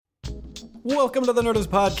Welcome to the Nerdist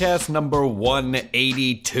Podcast number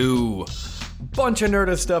 182. Bunch of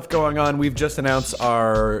Nerdist stuff going on. We've just announced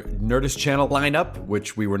our Nerdist Channel lineup,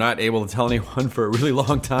 which we were not able to tell anyone for a really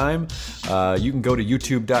long time. You can go to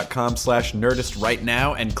youtube.com/Nerdist right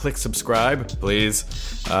now and click subscribe, please.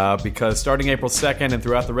 Because starting April 2nd and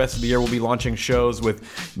throughout the rest of the year, we'll be launching shows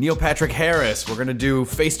with Neil Patrick Harris. We're going to do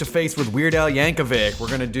face-to-face with Weird Al Yankovic. We're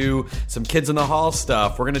going to do some Kids in the Hall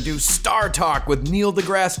stuff. We're going to do Star Talk with Neil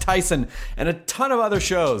deGrasse Tyson and a ton of other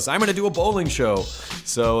shows. I'm going to do a bowling show.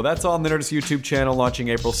 So that's all on the Nerdist YouTube channel launching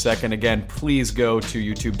April 2nd. Again, please go to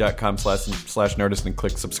youtube.com/Nerdist and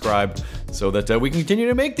click subscribe so that we can continue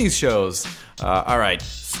to make these shows. All right,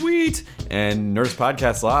 sweet. And Nerdist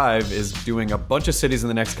Podcast Live is doing a bunch of cities in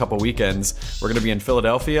the next couple weekends. We're going to be in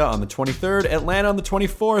Philadelphia on the 23rd, Atlanta on the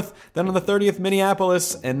 24th, then on the 30th,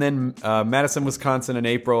 Minneapolis, and then Madison, Wisconsin in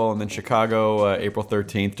April, and then Chicago April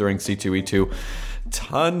 13th during C2E2.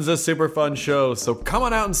 Tons of super fun shows, so come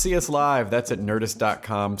on out and see us live. That's at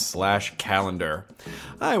nerdist.com/calendar.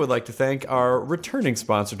 I would like to thank our returning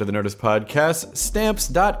sponsor to the Nerdist Podcast,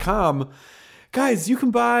 Stamps.com. Guys, you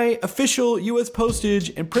can buy official U.S.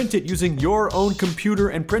 postage and print it using your own computer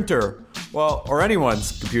and printer. Well, or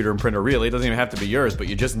anyone's computer and printer, really. It doesn't even have to be yours, but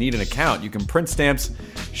you just need an account. You can print stamps,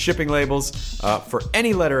 shipping labels, for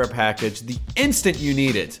any letter or package the instant you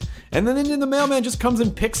need it. And then the mailman just comes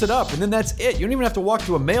and picks it up, and then that's it. You don't even have to walk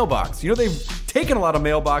to a mailbox. You know, they've taken a lot of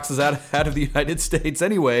mailboxes out of the United States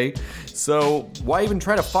anyway, so why even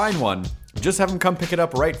try to find one? Just have them come pick it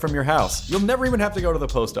up right from your house. You'll never even have to go to the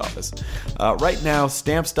post office. Right now,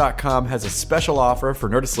 Stamps.com has a special offer for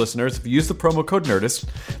Nerdist listeners. If you use the promo code Nerdist,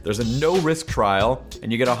 there's a no-risk trial,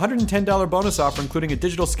 and you get a $110 bonus offer, including a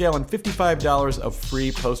digital scale and $55 of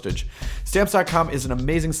free postage. Stamps.com is an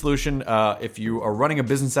amazing solution if you are running a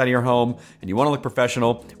business out of your home and you want to look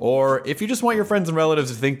professional, or if you just want your friends and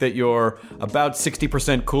relatives to think that you're about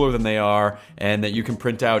 60% cooler than they are and that you can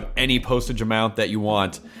print out any postage amount that you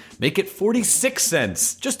want. Make it 46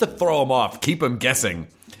 cents, just to throw them off, keep them guessing.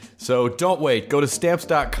 So don't wait, go to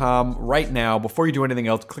Stamps.com right now. Before you do anything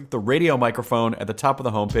else, click the radio microphone at the top of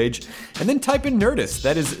the homepage, and then type in Nerdist.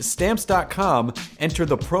 That is Stamps.com, enter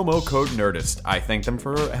the promo code Nerdist. I thank them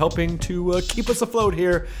for helping to keep us afloat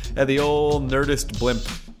here at the old Nerdist Blimp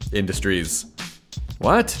Industries.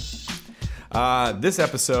 What? This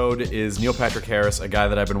episode is Neil Patrick Harris, a guy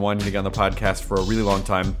that I've been wanting to get on the podcast for a really long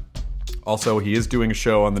time. Also, he is doing a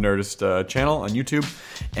show on the Nerdist channel on YouTube,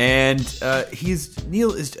 and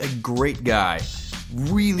Neil is a great guy,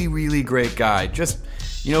 really, really great guy. Just,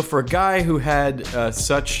 you know, for a guy who had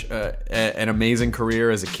such an amazing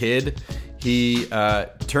career as a kid, he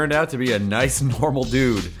turned out to be a nice, normal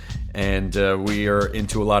dude, and we are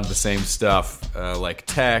into a lot of the same stuff, like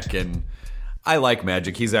tech, and I like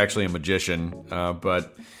magic. He's actually a magician,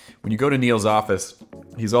 but when you go to Neil's office,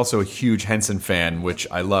 he's also a huge Henson fan, which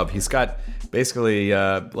I love. He's got basically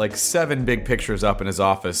like 7 big pictures up in his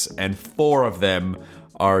office, and 4 of them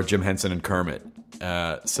are Jim Henson and Kermit.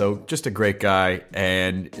 So just a great guy,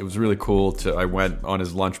 and it was really cool. I went on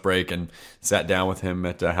his lunch break and sat down with him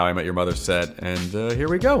at How I Met Your Mother set, and here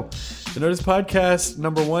we go. The Nerdist Podcast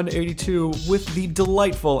number 182 with the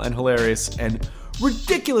delightful and hilarious and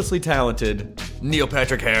ridiculously talented Neil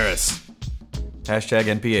Patrick Harris. Hashtag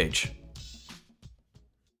NPH.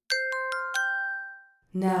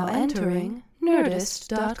 Now entering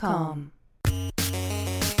Nerdist.com.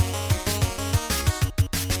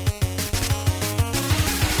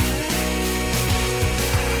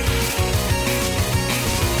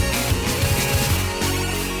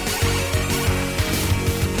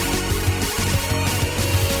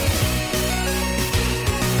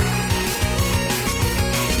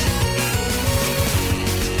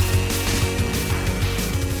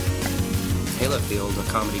 The old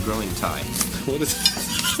comedy growing tie. What is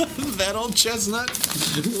that old chestnut?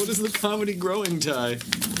 What is the comedy growing tie?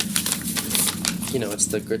 You know, it's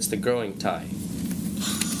the growing tie.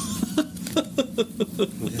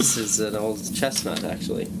 This is an old chestnut,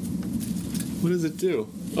 actually. What does it do?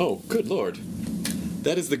 Oh, good lord.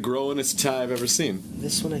 That is the growingest tie I've ever seen.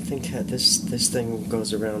 This one, I think, this thing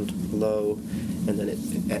goes around low, and then it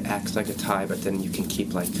acts like a tie, but then you can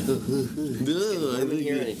keep like here,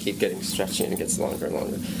 and you keep getting stretchy, and it gets longer and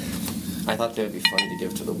longer. I thought they would be funny to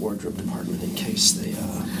give to the wardrobe department in case they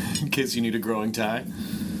in case you need a growing tie.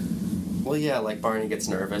 Well, yeah, like Barney gets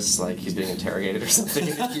nervous, like he's being interrogated or something.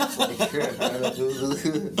 And it keeps like,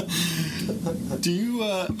 Do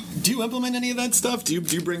you implement any of that stuff? Do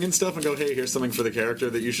you bring in stuff and go, hey, here's something for the character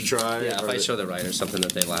that you should try? Yeah, if I show the writer something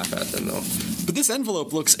that they laugh at, then they'll. But this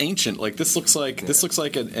envelope looks ancient. Like this looks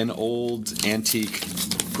like an old antique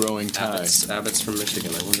growing tie. Abbott's from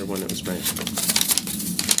Michigan. I wonder when it was made.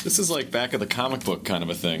 This is like back of the comic book kind of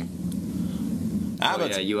a thing.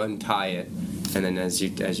 Abbott's. Oh, yeah, you untie it, and then as you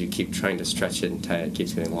keep trying to stretch it and tie it, it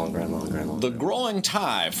keeps getting longer and longer and longer. The growing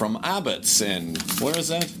tie from Abbott's in, where is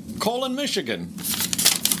that? Colon, Michigan.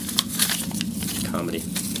 Comedy.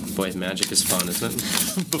 Boy, magic is fun, isn't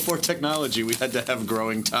it? Before technology, we had to have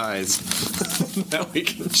growing ties. Now we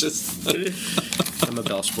can just... I'm a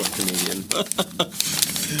Belsport comedian.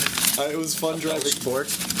 It was fun driving...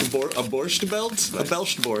 A borscht belt? A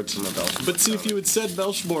Belschbort. I'm a Belschbort. But see, if you had said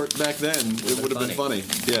Belschbort back then, it would have been funny.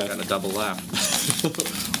 Yeah. Got a double laugh.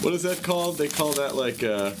 What is that called? They call that like...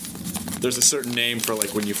 there's a certain name for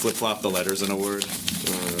like when you flip-flop the letters in a word.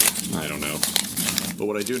 I don't know. But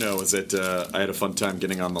what I do know is that I had a fun time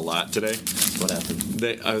getting on the lot today. What happened?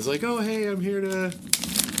 I was like, oh, hey, I'm here to...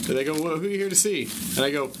 And they go, well, who are you here to see? And I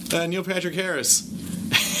go, Neil Patrick Harris.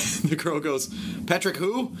 The girl goes, Patrick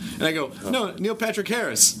who? And I go, no, Neil Patrick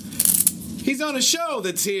Harris. He's on a show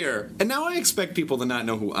that's here. And now I expect people to not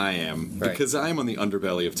know who I am. Right. Because I'm on the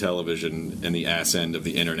underbelly of television and the ass end of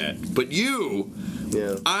the internet. But you...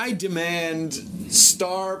 Yeah. I demand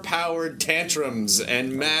star-powered tantrums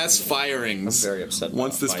and mass firings. I'm very upset.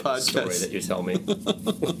 Once this by podcast the story that you tell me.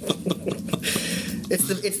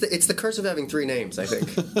 It's the curse of having three names. I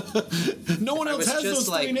think no one else has those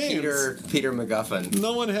three names. Peter MacGuffin.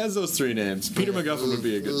 No one has those three names. Peter MacGuffin would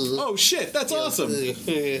be a good. Oh shit, that's awesome.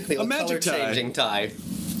 A magic changing tie.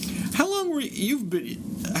 How long have you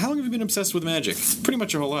been obsessed with magic? Pretty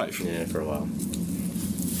much your whole life. Yeah, for a while.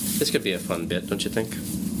 This could be a fun bit, don't you think?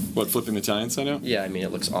 What, flipping the tie inside out? Yeah, I mean,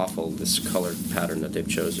 it looks awful, this color pattern that they've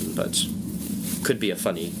chosen, but could be a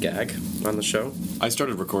funny gag on the show. I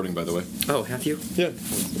started recording, by the way. Oh, have you? Yeah.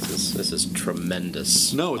 This is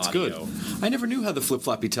tremendous. No, it's audio. good. I never knew how the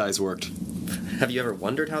flip-floppy ties worked. Have you ever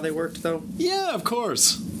wondered how they worked, though? Yeah, of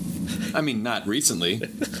course. I mean, not recently.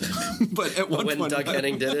 But at one point... When Doug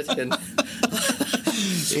Henning did it, and...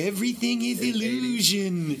 Everything is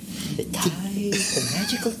illusion. The tie, the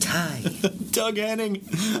magical tie. Doug Henning.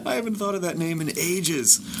 I haven't thought of that name in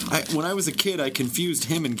ages. When I was a kid, I confused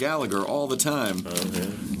him and Gallagher all the time. Oh, yeah.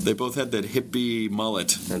 They both had that hippie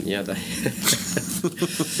mullet. And yeah,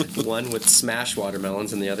 one would smash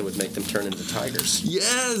watermelons and the other would make them turn into tigers.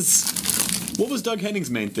 Yes! What was Doug Henning's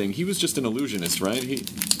main thing? He was just an illusionist, right?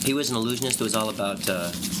 He was an illusionist. It was all about,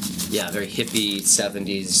 very hippie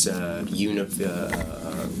 70s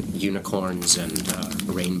unicorns and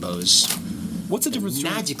rainbows. What's the difference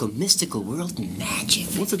between... Magical, mystical world magic.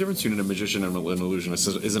 What's the difference between a magician and an illusionist?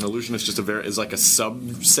 Is an illusionist just is like a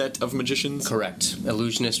subset of magicians? Correct.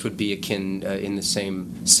 Illusionist would be akin in the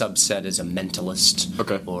same subset as a mentalist.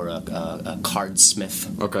 Okay. Or a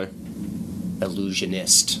cardsmith. Okay.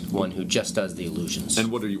 Illusionist, one who just does the illusions.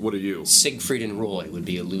 And what are you? Siegfried and Roy would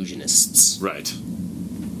be illusionists. Right.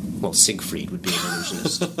 Well, Siegfried would be an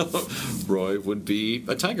illusionist. Roy would be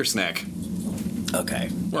a tiger snack. Okay.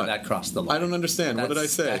 What? That crossed the line. I don't understand. What did I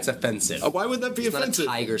say? That's offensive. Why would that be offensive?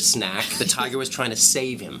 Not a tiger snack. The tiger was trying to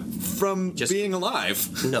save him. From being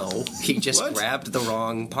alive. No. He just What? grabbed the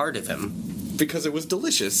wrong part of him. Because it was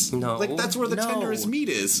delicious. No. Like, that's where the tenderest meat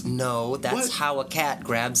is. No, that's What? how a cat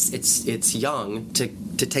grabs its young to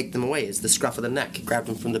take them away. It's the scruff of the neck. He grabbed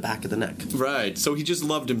him from the back of the neck. Right. So he just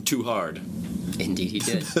loved him too hard. Indeed he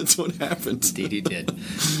did. That's what happened. Indeed he did.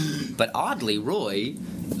 But oddly, Roy...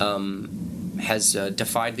 has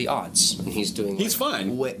defied the odds, and he's doing. He's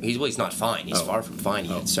fine. He's not fine. He's far from fine.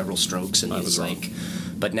 He had several strokes, and he's like.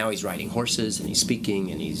 But now he's riding horses, and he's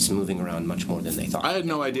speaking, and he's moving around much more than they thought. I had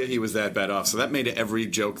no idea he was that bad off, so that made every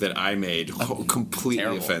joke that I made completely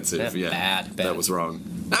Terrible. offensive. Yeah, Bad. That was wrong.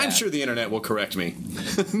 I'm sure the internet will correct me.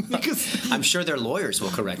 Because I'm sure their lawyers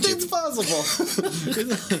will correct you. it's possible.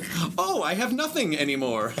 Oh, I have nothing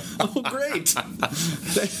anymore. Oh, great.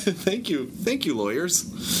 Thank you, lawyers.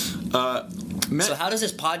 So how does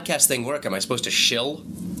this podcast thing work? Am I supposed to shill?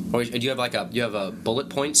 Or do you have a bullet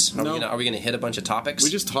points? Are we gonna hit a bunch of topics? We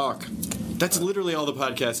just talk. That's literally all the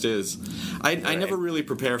podcast is. I never really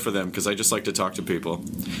prepare for them because I just like to talk to people.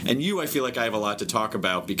 And I feel like I have a lot to talk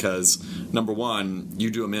about because, number one, you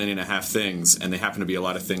do 1.5 million things, and they happen to be a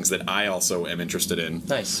lot of things that I also am interested in.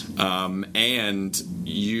 Nice. And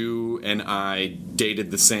you and I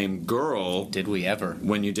dated the same girl. Did we ever?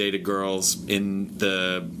 When you dated girls in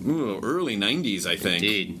the early 90s, I think.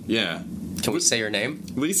 Indeed. Yeah. Can we say her name?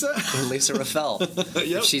 Lisa? Lisa Raffel. Yep.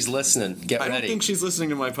 If she's listening, get ready. I don't think she's listening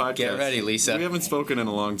to my podcast. Get ready, Lisa. We haven't spoken in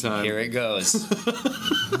a long time. Here it goes.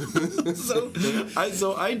 So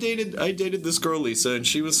I dated this girl, Lisa, and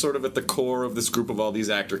she was sort of at the core of this group of all these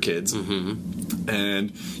actor kids. Mm-hmm.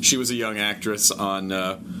 And she was a young actress on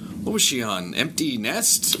What was she on? Empty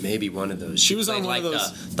Nest? Maybe one of those. She was on one like of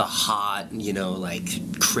those. the hot,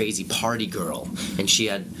 like crazy party girl, and she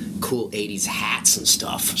had cool '80s hats and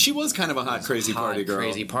stuff. She was kind of a hot, crazy party girl.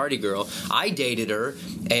 Crazy party girl. I dated her,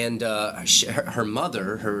 and her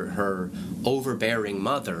mother, her overbearing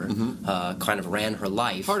mother, kind of ran her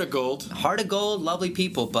life. Heart of gold. Heart of gold, lovely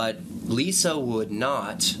people, but Lisa would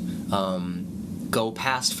not go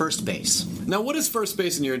past first base. Now, what is first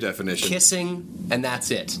base in your definition? Kissing, and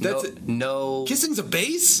that's it. That's it. No. Kissing's a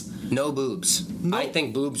base? No boobs. No. I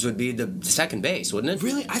think boobs would be the second base, wouldn't it?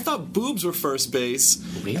 Really? I thought boobs were first base.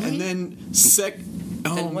 Really? And then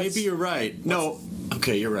maybe you're right. No.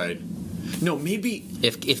 Okay, you're right. No, maybe...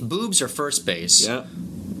 If boobs are first base... Yeah.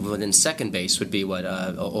 Well, then second base would be what,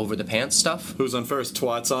 over the pants stuff? Who's on first?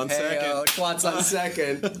 Twats on second. Twats on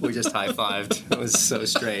second. We just high-fived. It was so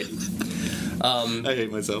straight. I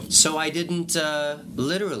hate myself. So I didn't,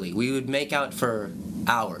 literally, we would make out for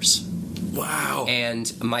hours. Wow.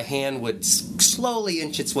 And my hand would slowly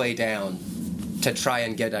inch its way down to try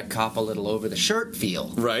and get a cop a little over the shirt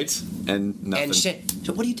feel. Right. And nothing. And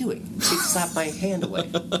so what are you doing? She slapped my hand away.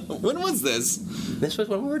 When was this? This was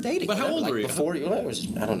when we were dating. But how old were you? Before, I was,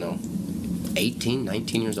 I don't know, 18,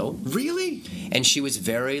 19 years old. Really? And she was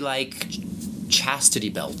very, chastity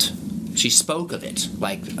belt. She spoke of it.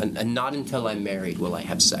 And not until I'm married will I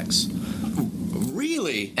have sex.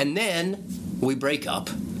 Really? And then we break up.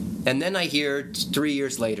 And then I hear 3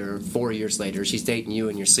 years later, 4 years later, she's dating you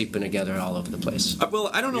and you're sleeping together all over the place.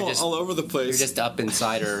 Well, I don't know, all over the place. You're just up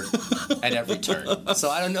inside her at every turn.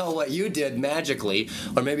 So I don't know what you did magically,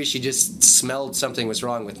 or maybe she just smelled something was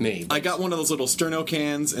wrong with me. I got one of those little sterno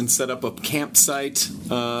cans and set up a campsite.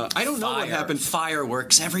 I don't know what happened.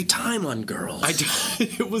 Fireworks every time on girls. I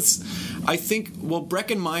think,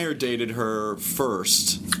 Breckenmeyer dated her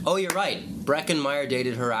first. Oh, you're right. Breckenmeyer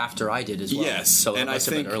dated her after I did as well. Yes, so it must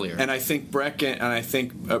have been earlier. And I think Brecken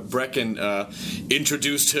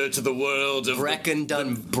introduced her to the world of Brecken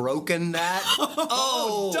broken that.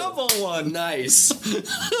 Oh, double one. Nice.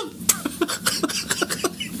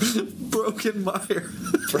 Breckenmeyer.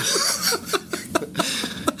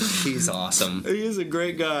 He's awesome. He is a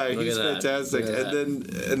great guy. He's fantastic.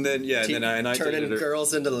 And then I turning dated her.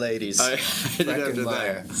 Girls into ladies. I did after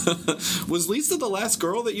that. Was Lisa the last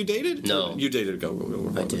girl that you dated? No. You dated a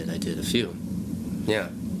girl. I did a few. Yeah.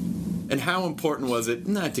 And how important was it,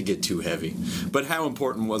 not to get too heavy, but how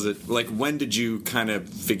important was it, when did you kind of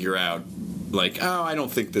figure out, I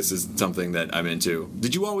don't think this is something that I'm into?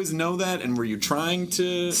 Did you always know that, and were you trying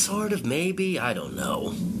to... Sort of, maybe, I don't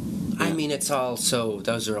know. Yeah. I mean, those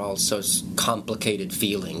are all so complicated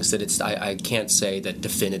feelings that I can't say that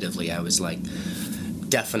definitively I was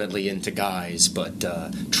definitely into guys, but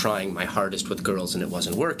trying my hardest with girls and it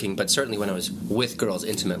wasn't working. But certainly when I was with girls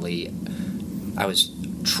intimately, I was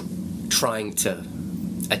trying to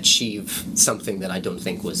achieve something that I don't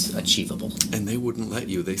think was achievable. And they wouldn't let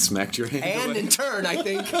you. They smacked your hand And away. in turn, I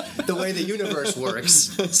think, the way the universe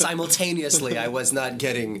works, simultaneously I was not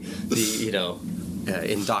getting the,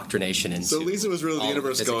 indoctrination into. So Lisa was really the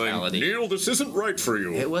universe going, Neil, this isn't right for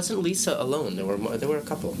you. It wasn't Lisa alone. There were a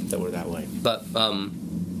couple that were that way. But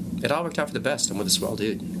it all worked out for the best. I'm with a swell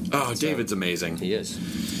dude. Oh, so, David's amazing. He is.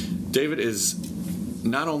 David is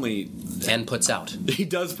not only... And puts out. He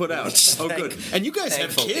does put out. Oh, good. And you guys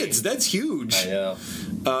have kids. That's huge. I know.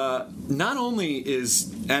 Not only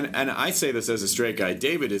is... And I say this as a straight guy,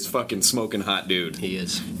 David is fucking smoking hot dude. He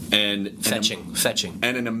is. And Fetching.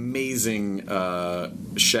 And an amazing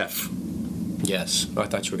chef. Yes. Oh, I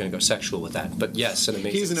thought you were going to go sexual with that. But yes, an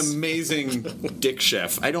amazing... He's an amazing dick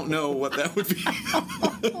chef. I don't know what that would be.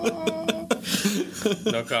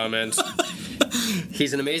 No comment.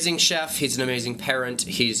 He's an amazing chef. He's an amazing parent.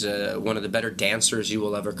 He's one of the better dancers you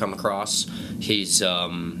will ever come across. He's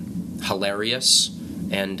hilarious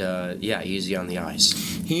and, easy on the eyes.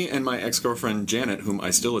 He and my ex-girlfriend Janet, whom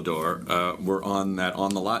I still adore, were on that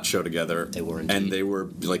On the Lot show together. They were indeed. And they were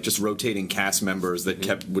just rotating cast members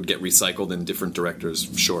that would get recycled in different directors'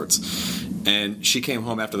 shorts. And she came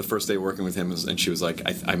home after the first day working with him, and she was like,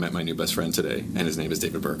 I met my new best friend today, and his name is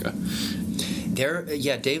David Burka.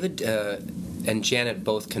 David and Janet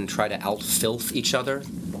both can try to out-filth each other.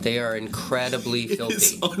 They are incredibly filthy.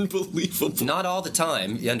 It's unbelievable. Not all the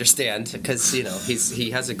time, you understand, because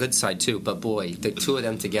he has a good side too. But boy, the two of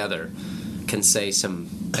them together can say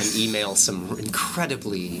and email some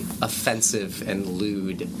incredibly offensive and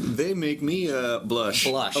lewd. They make me blush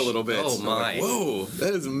a little bit. Oh my! Whoa,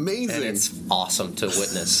 that is amazing. And it's awesome to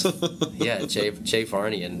witness. Yeah, Jay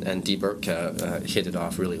Varney and Dee Burke hit it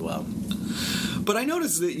off really well. But I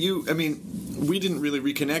noticed that we didn't really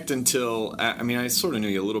reconnect until, I mean, I sort of knew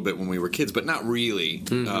you a little bit when we were kids, but not really.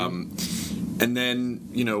 And then,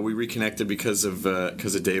 you know, we reconnected because of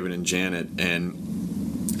David and Janet, and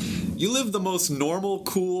you live the most normal,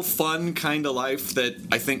 cool, fun kind of life that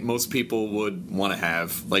I think most people would want to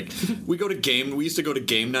have. Like, we used to go to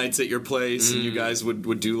game nights at your place, and you guys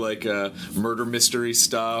would do like murder mystery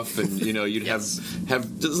stuff, and you know, you'd have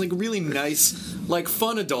just like really nice, like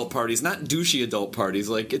fun adult parties, not douchey adult parties.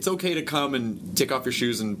 Like, it's okay to come and take off your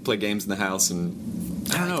shoes and play games in the house, and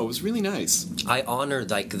I don't know, it was really nice. I honor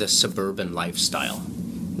like the suburban lifestyle,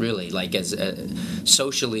 really, like as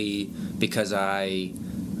socially, because I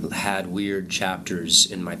had weird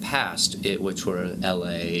chapters in my past, which were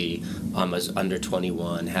L.A., was under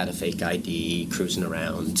 21, had a fake ID, cruising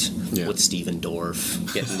around with Steven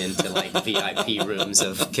Dorff, getting into like VIP rooms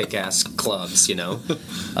of kick-ass clubs, you know.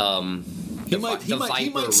 He might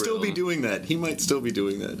still be doing that. He might still be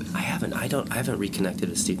doing that. I haven't reconnected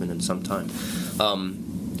with Steven in some time.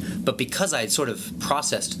 But because I had sort of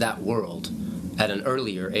processed that world at an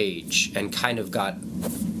earlier age and kind of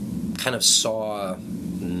saw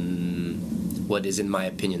what is, in my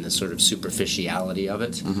opinion, the sort of superficiality of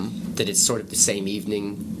it, that it's sort of the same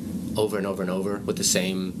evening over and over and over with the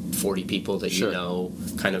same 40 people that you know,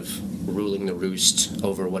 kind of ruling the roost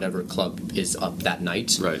over whatever club is up that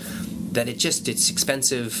night. Right. That it's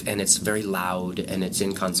expensive and it's very loud and it's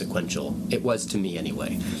inconsequential. It was to me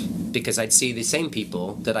anyway. Because I'd see the same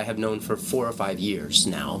people that I have known for 4 or 5 years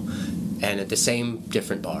now, and at the same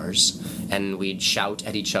different bars, and we'd shout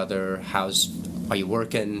at each other, are you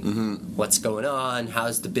working? What's going on?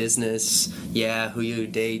 How's the business? Yeah, who you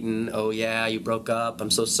dating? Oh yeah, you broke up.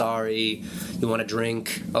 I'm so sorry. You want a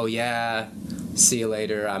drink? Oh yeah. See you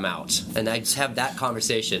later. I'm out. And I just have that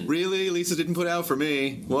conversation. Really? Lisa didn't put out for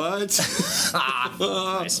me. What?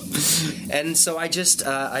 And so I just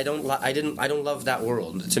I don't love that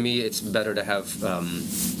world. To me, it's better to have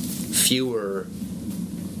fewer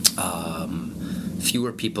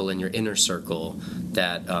people in your inner circle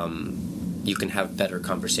that you can have better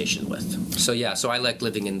conversation with. So yeah, I like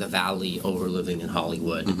living in the valley over living in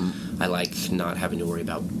Hollywood. I like not having to worry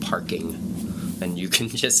about parking. And you can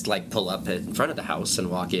just like pull up in front of the house and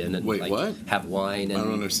walk in and have wine and I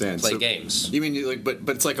don't understand. Play games. You mean like, but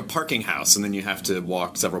it's like a parking house, and then you have to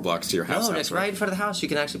walk several blocks to your house? No, it's right in front of the house. You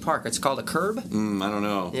can actually park. It's called a curb. I don't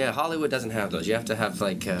know. Yeah, Hollywood doesn't have those. You have to have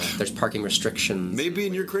like there's parking restrictions. Maybe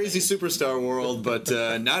in your crazy superstar world, but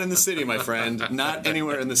not in the city, my friend. Not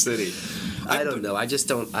anywhere in the city. I don't know. I just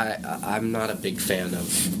don't. I'm not a big fan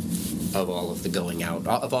of all of the going out,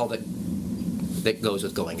 of all that goes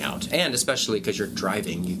with going out, and especially because you're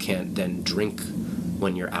driving, you can't then drink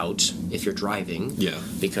when you're out if you're driving. Yeah.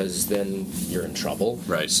 Because then you're in trouble.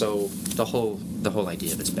 Right. So the whole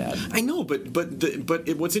idea of it's bad. I know, but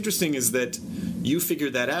what's interesting is that you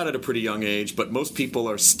figured that out at a pretty young age, but most people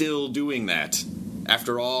are still doing that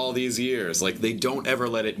after all these years. Like, they don't ever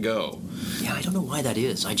let it go. Yeah, I don't know why that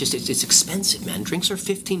is. It's expensive, man. Drinks are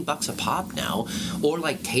 $15 a pop now, or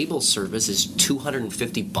like table service is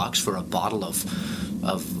 $250 for a bottle of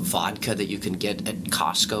vodka that you can get at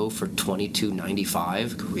Costco for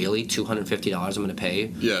 $22.95. Really, $250 I'm going to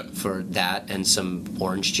pay for that, and some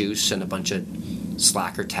orange juice and a bunch of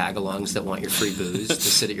slacker tag-alongs that want your free booze to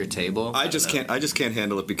sit at your table. I just can't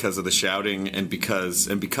handle it because of the shouting and because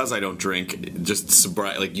I don't drink. Just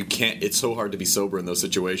sobriety, like you can't. It's so hard to be sober in those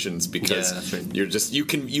situations because that's right. You're just you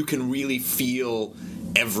can really feel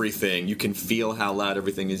everything. You can feel how loud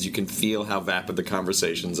everything is. You can feel how vapid the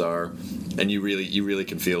conversations are, and you really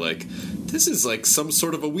can feel like this is like some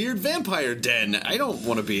sort of a weird vampire den. I don't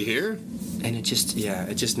want to be here. And it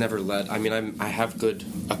just never led. I mean, I have good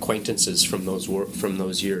acquaintances from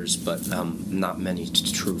those years, but not many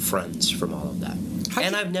true friends from all of that.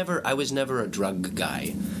 I was never a drug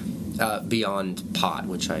guy beyond pot,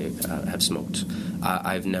 which I have smoked.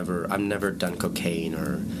 I've never done cocaine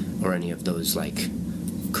or any of those like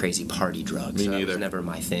crazy party drugs. Me neither. That was never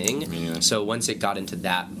my thing. Me neither. So once it got into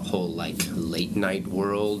that whole like late night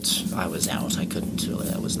world, I was out. I couldn't really.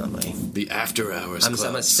 That was not my. The after hours.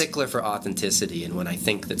 I'm a stickler for authenticity, and when I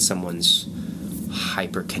think that someone's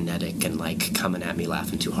hyperkinetic and like coming at me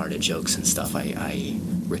laughing too hard at jokes and stuff, I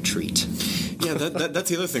retreat. Yeah, that's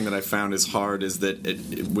the other thing that I found is hard is that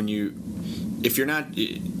if you're not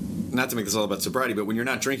to make this all about sobriety, but when you're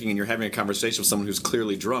not drinking and you're having a conversation with someone who's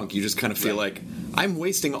clearly drunk, you just kind of feel like, I'm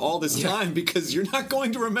wasting all this time because you're not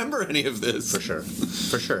going to remember any of this.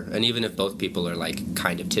 For sure. And even if both people are like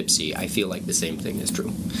kind of tipsy, I feel like the same thing is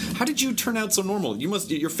true. How did you turn out so normal? You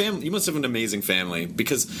must have an amazing family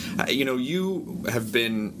because you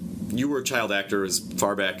were a child actor as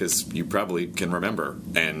far back as you probably can remember,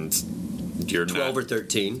 and You're 12 not, or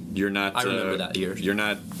 13. You're not. I remember that year. You're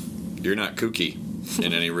not kooky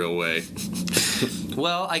in any real way.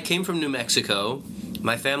 Well, I came from New Mexico.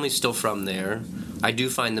 My family's still from there. I do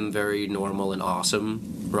find them very normal and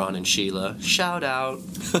awesome. Ron and Sheila, shout out.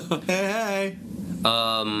 Hey.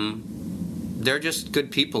 They're just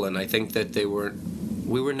good people, and I think that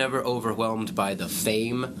we were never overwhelmed by the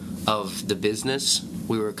fame of the business.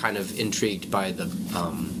 We were kind of intrigued by the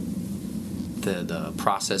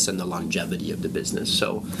process and the longevity of the business.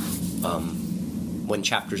 So when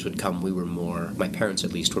chapters would come, my parents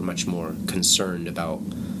at least, were much more concerned about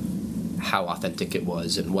how authentic it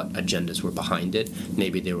was and what agendas were behind it.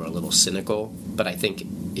 Maybe they were a little cynical, but I think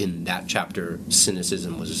in that chapter,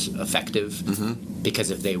 cynicism was effective,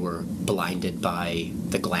 because if they were blinded by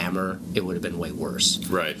the glamour, it would have been way worse.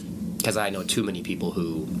 Right. Because I know too many people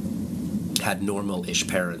who had normal-ish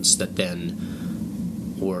parents that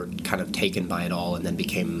then were kind of taken by it all and then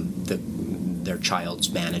became their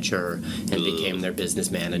child's manager and became their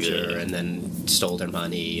business manager and then stole their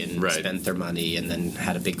money and spent their money and then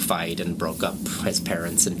had a big fight and broke up as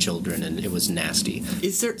parents and children, and it was nasty.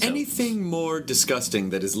 Is there anything more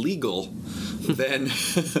disgusting that is legal than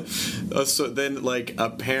like a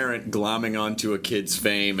parent glomming onto a kid's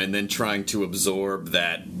fame and then trying to absorb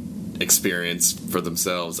that experience for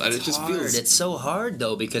themselves? It's so hard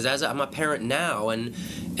though, because as I'm a parent now, and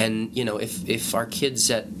you know, if our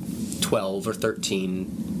kids at 12 or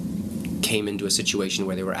 13 came into a situation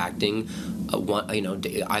where they were acting,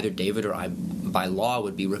 either David or I, by law,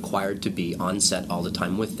 would be required to be on set all the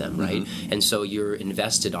time with them, right? And so you're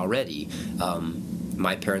invested already.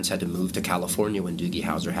 My parents had to move to California when Doogie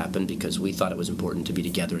Howser happened because we thought it was important to be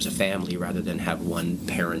together as a family rather than have one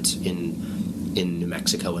parent in New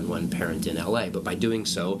Mexico and one parent in LA. But by doing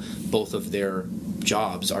so, both of their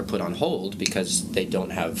jobs are put on hold because they don't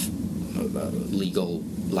have legal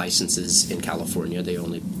licenses in California. They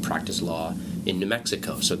only practice law in New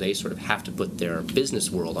Mexico. So they sort of have to put their business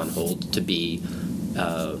world on hold to be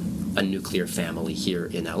a nuclear family here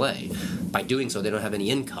in LA. By doing so, they don't have any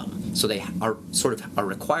income. So they are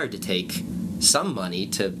required to take some money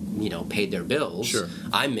to, pay their bills. Sure.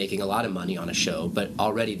 I'm making a lot of money on a show, but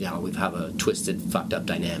already now we have a twisted, fucked up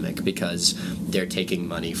dynamic because they're taking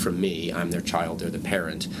money from me. I'm their child, they're the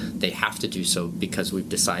parent. They have to do so because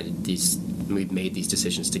we've made these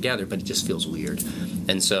decisions together, but it just feels weird.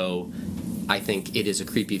 And so I think it is a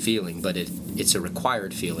creepy feeling, but it's a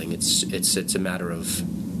required feeling. It's a matter of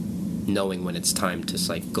knowing when it's time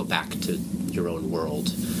to go back to your own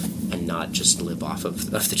world and not just live off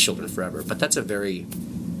of the children forever. But that's a very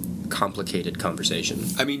complicated conversation.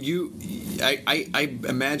 I mean, I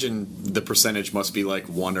imagine the percentage must be like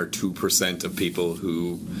 1 or 2% of people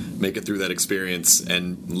who make it through that experience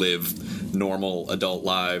and live normal adult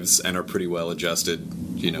lives and are pretty well adjusted.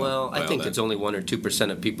 Well, I think it's only 1 or 2%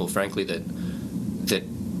 of people, frankly, that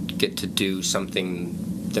get to do something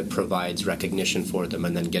that provides recognition for them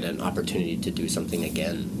and then get an opportunity to do something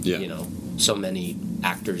again. Yeah. So many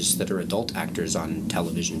actors that are adult actors on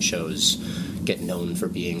television shows get known for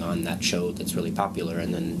being on that show that's really popular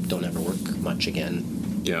and then don't ever work much again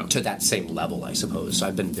to that same level, I suppose. So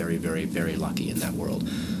I've been very, very, very lucky in that world.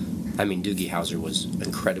 I mean, Doogie Howser was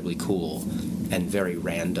incredibly cool and very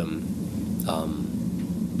random,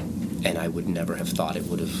 and I would never have thought it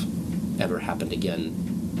would have ever happened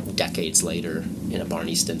again decades later in a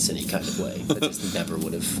Barney Stinson-y kind of way. That just never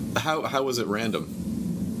would have. How was it random?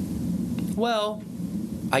 Well,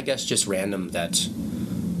 I guess just random that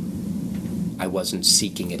I wasn't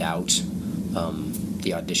seeking it out.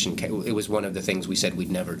 The audition, it was one of the things we said we'd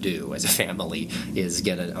never do as a family, is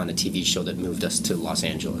get on a TV show that moved us to Los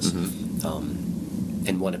Angeles.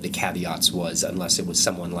 And one of the caveats was, unless it was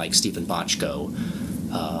someone like Stephen Bochco,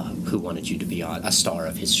 who wanted you to be a star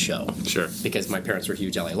of his show. Sure. Because my parents were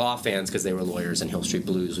huge LA Law fans because they were lawyers, and Hill Street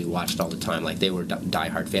Blues we watched all the time. Like, they were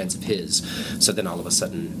diehard fans of his. So then all of a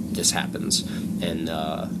sudden this happens. And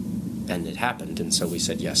it happened. And so we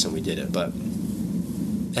said yes, and we did it.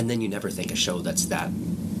 And then you never think a show that's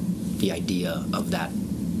the idea of that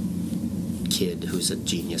kid who's a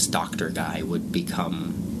genius doctor guy would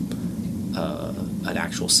become an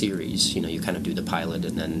actual series. You kind of do the pilot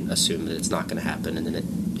and then assume that it's not going to happen, and then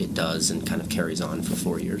it does and kind of carries on for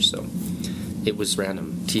 4 years. So it was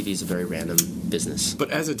random. TV is a very random business.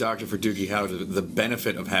 But as a doctor for Doogie Howser, the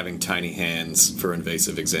benefit of having tiny hands for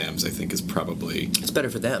invasive exams, I think, is probably... It's better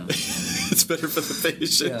for them. It's better for the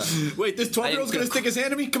patient. Yeah. Wait, this 12-year-old's going to stick his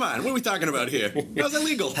hand at me? Come on, what are we talking about here? How's that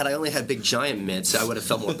legal? Had I only had big giant mitts, I would have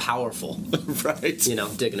felt more powerful. Right.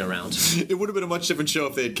 Digging around. It would have been a much different show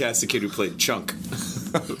if they had cast the kid who played Chunk.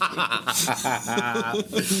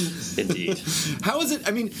 Indeed. How is it?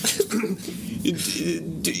 I mean,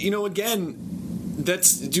 again,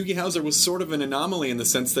 that's Doogie Howser was sort of an anomaly in the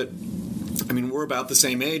sense that, I mean, we're about the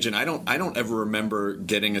same age, and I don't ever remember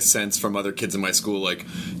getting a sense from other kids in my school like,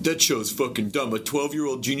 that show's fucking dumb, a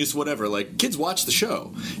 12-year-old genius, whatever. Like, kids watch the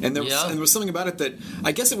show, and there was something about it that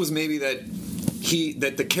I guess it was maybe that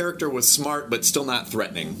the character was smart but still not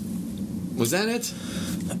threatening. Was that it?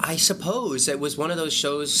 I suppose it was one of those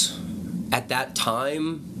shows at that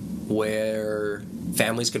time where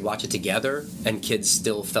families could watch it together and kids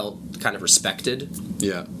still felt kind of respected.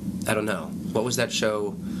 Yeah. I don't know. What was that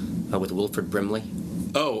show with Wilford Brimley?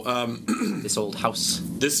 Oh, this old house.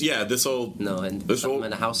 This old... No, and this something old,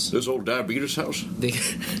 in a house. This old diabetes house?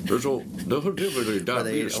 There's a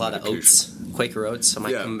lot of oats. Quaker Oats.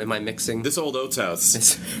 Am I mixing? This old Oats house.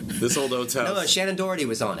 This old Oats house. No, Shannon Doherty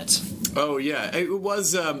was on it. Oh, yeah. It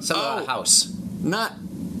was... house. Not...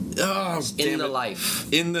 Oh, in the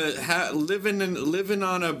life. In the... living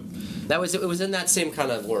on a... It was in that same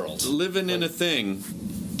kind of world. Living in a thing.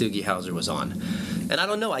 Doogie Howser was on. And I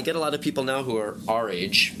don't know, I get a lot of people now who are our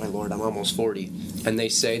age. My lord, I'm almost 40. And they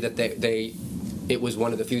say that it was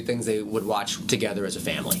one of the few things they would watch together as a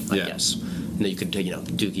family, I guess. And you could,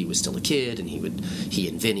 Doogie was still a kid, and he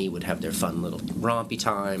and Vinny would have their fun little rompy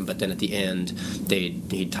time. But then at the end,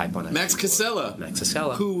 he'd type on a Max Casella,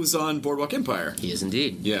 who was on Boardwalk Empire. He is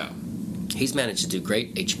indeed. Yeah, he's managed to do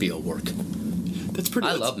great HBO work. That's pretty.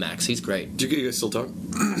 I love Max. He's great. Do you guys still talk?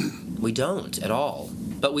 We don't at all.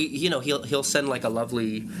 But he'll send like a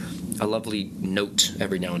lovely note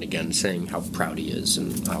every now and again saying how proud he is,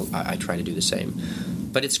 and I try to do the same.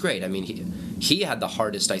 But it's great. I mean, he had the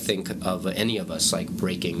hardest, I think, of any of us, like,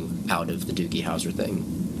 breaking out of the Doogie Howser thing.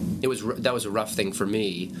 That was a rough thing for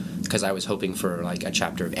me, because I was hoping for, like, a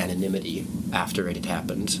chapter of anonymity after it had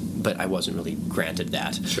happened, but I wasn't really granted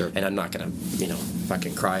that. Sure. And I'm not going to,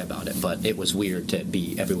 fucking cry about it, but it was weird to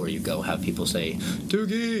be everywhere you go, have people say,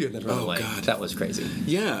 Doogie, and then run away. God. That was crazy.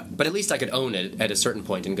 Yeah. But at least I could own it at a certain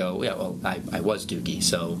point and go, yeah, well, I was Doogie,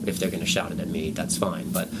 so if they're going to shout it at me, that's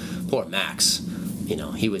fine. But poor Max...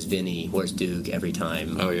 he was Vinny, where's Doog every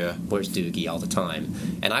time. Oh, yeah. Where's Doogie all the time.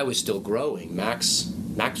 And I was still growing. Max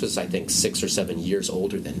was, I think, 6 or 7 years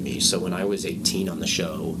older than me. So when I was 18 on the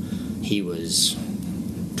show, he was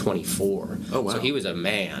 24. Oh, wow. So he was a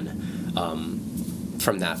man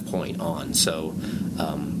from that point on. So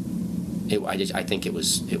I think it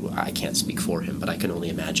was... I can't speak for him, but I can only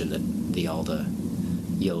imagine that all the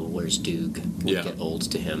yo, where's Doog would get old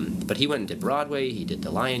to him. But he went and did Broadway. He did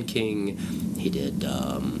The Lion King. He did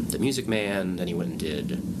The Music Man, then he went and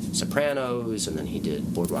did Sopranos, and then he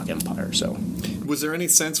did Boardwalk Empire. So, was there any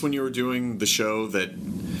sense when you were doing the show that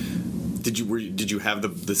did you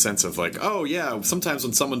have the sense of like, oh yeah, sometimes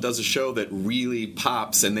when someone does a show that really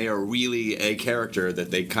pops and they are really a character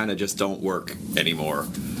that they kind of just don't work anymore,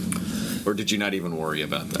 or did you not even worry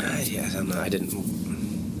about that? I didn't.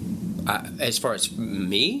 As far as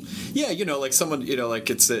me? Yeah, like someone, like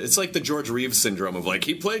it's like the George Reeves syndrome of like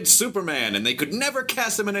he played Superman and they could never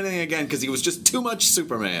cast him in anything again because he was just too much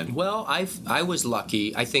Superman. Well, I was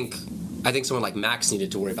lucky. I think someone like Max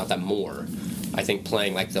needed to worry about that more. I think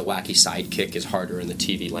playing like the wacky sidekick is harder in the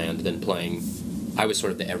TV land than playing... I was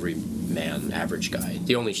sort of the everyman, average guy.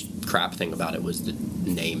 The only crap thing about it was the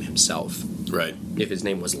name himself. Right. If his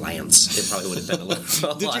name was Lance, it probably would have been a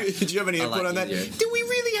lot. Did you have any input on that? Do we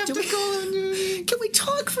really have to call him? Can we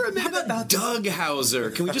talk for a minute about Doug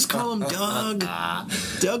Howser? Can we just call him Doug?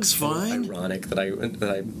 Doug's fine. Ironic that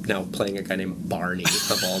I'm now playing a guy named Barney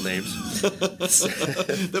of all names.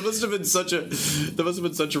 That must have been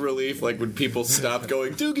such a relief. Like when people stopped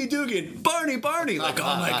going Doogie and Barney. Like, oh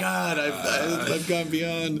my God, I've gone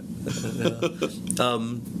beyond.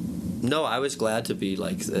 No, I was glad to be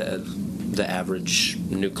like the average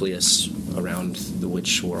nucleus around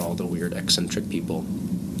which were all the weird eccentric people.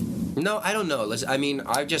 No, I don't know. I mean,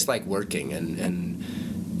 I just like working, and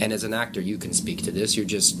as an actor, you can speak to this. You're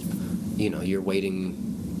just, you're waiting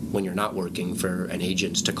when you're not working for an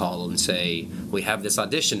agent to call and say, we have this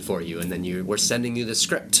audition for you, and then we're sending you the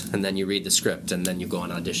script, and then you read the script, and then you go on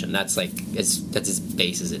audition. That's as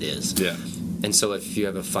base as it is. Yeah. And so if you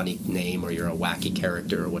have a funny name or you're a wacky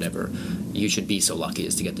character or whatever, you should be so lucky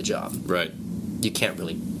as to get the job. Right. You can't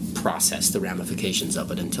really process the ramifications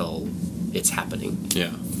of it until it's happening.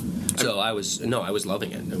 Yeah. So I was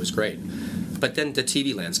loving it. It was great. But then the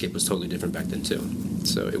TV landscape was totally different back then too.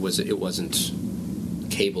 So it wasn't,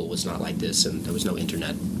 cable was not like this, and there was no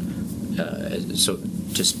internet so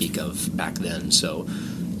to speak of back then. So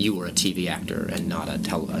you were a TV actor and not a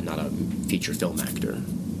feature film actor.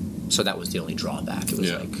 So that was the only drawback. It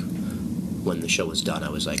was like when the show was done, I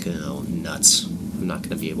was like, nuts. I'm not going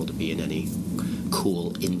to be able to be in any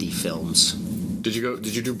cool indie films. Did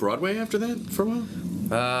you do Broadway after that for a while?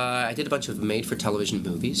 I did a bunch of made-for-television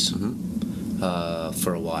movies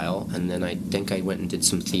for a while, and then I think I went and did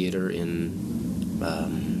some theater in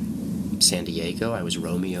San Diego. I was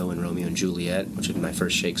Romeo in Romeo and Juliet, which was my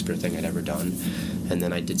first Shakespeare thing I'd ever done. And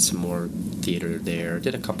then I did some more theater there.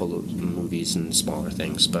 Did a couple of movies and smaller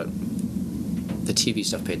things, but the TV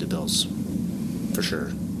stuff paid the bills, for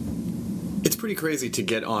sure. It's pretty crazy to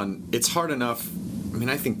get on. It's hard enough. I mean,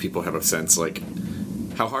 I think people have a sense, like,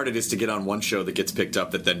 how hard it is to get on one show that gets picked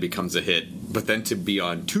up that then becomes a hit, but then to be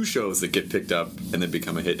on two shows that get picked up and then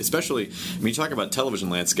become a hit. Especially, I mean, you talk about television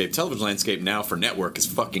landscape. Television landscape now for network is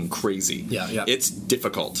fucking crazy. Yeah. It's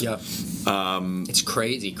difficult. Yeah. It's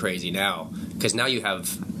crazy now, because now you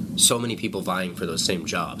have so many people vying for those same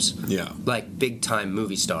jobs. Yeah. Like big-time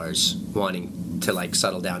movie stars wanting to, like,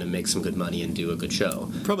 settle down and make some good money and do a good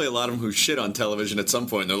show. Probably a lot of them who shit on television at some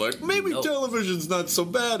point, and they're like, maybe television's not so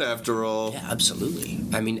bad after all. Yeah, absolutely.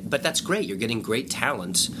 I mean, but that's great. You're getting great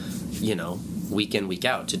talent, week in, week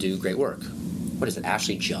out to do great work. What is it?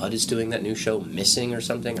 Ashley Judd is doing that new show, Missing or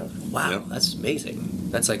something? Wow, yep. That's amazing.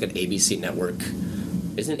 That's like an ABC network.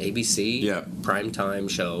 Isn't it ABC? Yeah. Primetime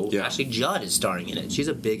show. Yeah. Ashley Judd is starring in it. She's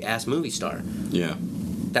a big-ass movie star. Yeah.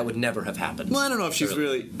 That would never have happened. Well, I don't know if she's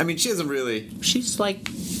really... I mean, she isn't really... She's like,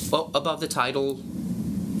 above the title.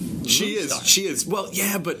 She is. Star. She is. Well,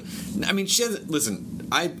 yeah, but I mean, she hasn't. Listen,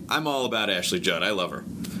 I'm all about Ashley Judd. I love her,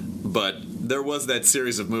 but there was that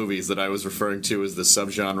series of movies that I was referring to as the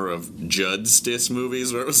subgenre of Judd-stiss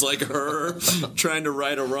movies, where it was like her trying to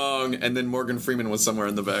right a wrong, and then Morgan Freeman was somewhere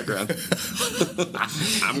in the background.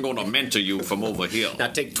 I'm going to mentor you from over here. Now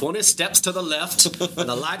take 20 steps to the left, and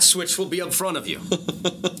the light switch will be in front of you.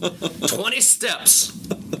 20 steps.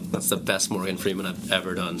 That's the best Morgan Freeman I've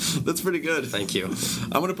ever done. That's pretty good. Thank you.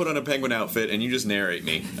 I'm going to put on a penguin outfit, and you just narrate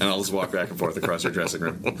me, and I'll just walk back and forth across your dressing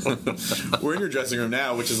room. We're in your dressing room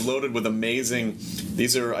now, which is loaded with amazing...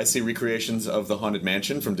 These are, I see, recreations of the Haunted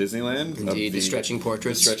Mansion from Disneyland. Indeed, the stretching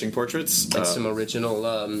portraits. The stretching portraits. And some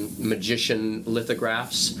original magician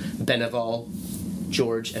lithographs. Beneval,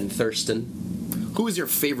 George, and Thurston. Who is your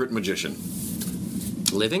favorite magician?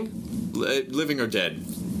 Living? Living or dead?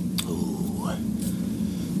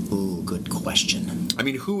 Ooh, good question. I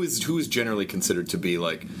mean, who is generally considered to be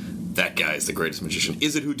like, that guy is the greatest magician?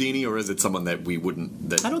 Is it Houdini, or is it someone that we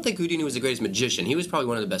wouldn't... I don't think Houdini was the greatest magician. He was probably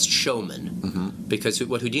one of the best showmen, because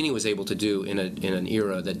what Houdini was able to do in an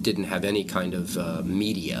era that didn't have any kind of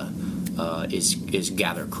media is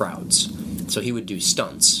gather crowds. So he would do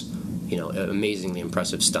stunts, amazingly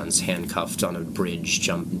impressive stunts, handcuffed on a bridge,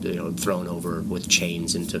 thrown over with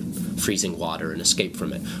chains into freezing water and escape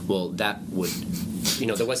from it. Well, that would...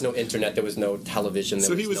 there was no internet, there was no television.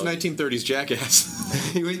 So he was 1930s Jackass.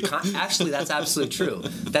 Actually, that's absolutely true.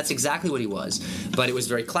 That's exactly what he was. But it was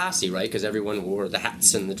very classy, right? Because everyone wore the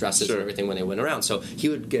hats and the dresses and everything when they went around. So he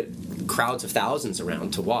would get crowds of thousands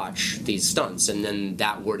around to watch these stunts, and then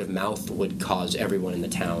that word of mouth would cause everyone in the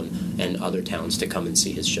town and other towns to come and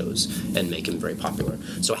see his shows and make him very popular.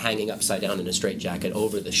 So hanging upside down in a straitjacket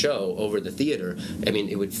over the show, over the theater, I mean,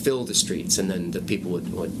 it would fill the streets, and then the people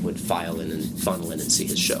would file in and funnel in and see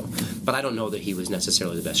his show. But I don't know that he was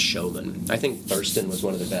necessarily the best showman. I think Thurston was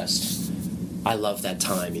one of the best. I love that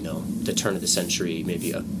time, the turn of the century,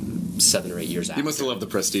 maybe 7 or 8 years after. You must have loved The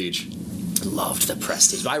Prestige. Loved The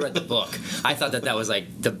Prestige. I read the book. I thought that was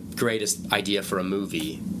like the greatest idea for a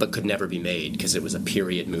movie, but could never be made because it was a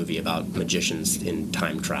period movie about magicians in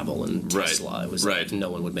time travel and Tesla. It was like no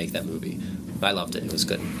one would make that movie. I loved it. It was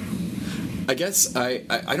good. I guess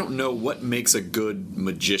I don't know what makes a good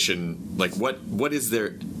magician. Like, what is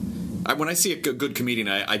there... when I see a good comedian,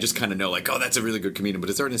 I just kind of know, like, oh, that's a really good comedian. But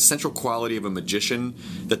is there an essential quality of a magician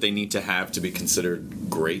that they need to have to be considered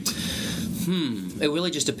great? It really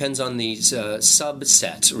just depends on the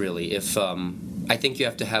subset, really. If I think you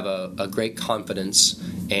have to have a great confidence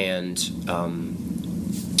and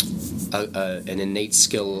an innate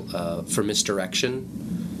skill for misdirection,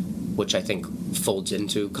 which I think folds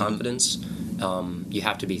into confidence. You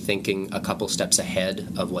have to be thinking a couple steps ahead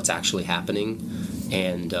of what's actually happening,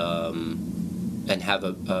 and have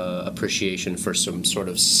a appreciation for some sort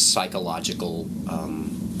of psychological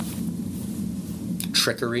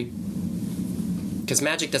trickery. Because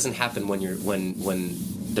magic doesn't happen when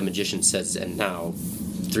the magician says, "And now,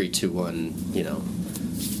 3, 2, 1,"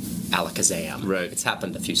 alakazam. Right. It's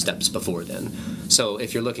happened a few steps before then. So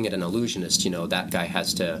if you're looking at an illusionist, that guy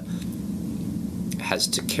has to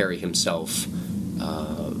carry himself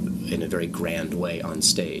in a very grand way on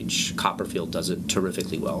stage. Copperfield does it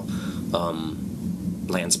terrifically well.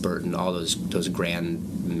 Lance Burton, all those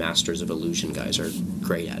grand masters of illusion guys are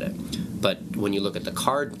great at it. But when you look at the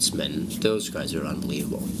cardsmen, those guys are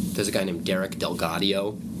unbelievable. There's a guy named Derek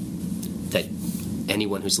Delgadio that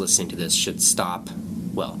anyone who's listening to this should stop.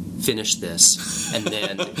 Well, finish this and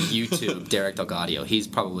then YouTube Derek Delgadio. He's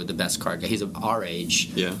probably the best card guy. He's of our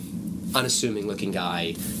age. Yeah. Unassuming looking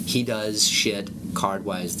guy. He does shit card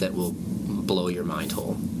wise that will blow your mind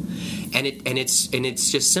hole. And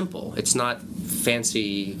it's just simple. It's not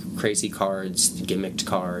fancy, crazy cards, gimmicked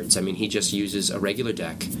cards. I mean, he just uses a regular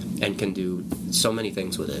deck and can do so many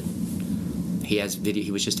things with it. He has video.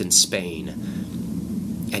 He was just in Spain,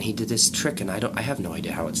 and he did this trick, and I have no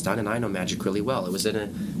idea how it's done, and I know Magic really well. It was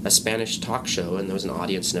in a Spanish talk show, and there was an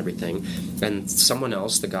audience and everything, and someone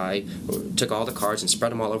else, the guy, took all the cards and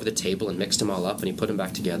spread them all over the table and mixed them all up, and he put them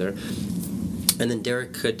back together. And then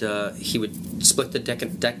Derek he would split the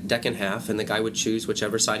deck in half, and the guy would choose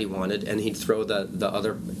whichever side he wanted, and he'd throw the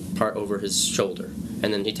other part over his shoulder.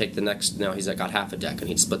 And then he'd take the next, now he's got half a deck, and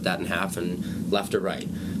he'd split that in half and left or right.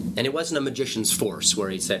 And it wasn't a magician's force where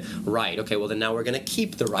he'd say, right, okay, well then now we're going to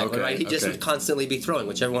keep the right. He'd just constantly be throwing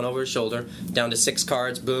whichever one over his shoulder, down to 6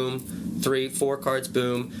 cards, boom, 3, 4 cards,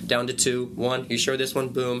 boom, down to 2, 1, you sure this one,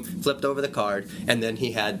 boom, flipped over the card, and then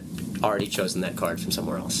he had already chosen that card from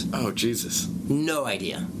somewhere else. Oh, Jesus. No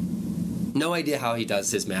idea. No idea how he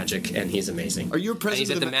does his magic, and he's amazing. Are you president? And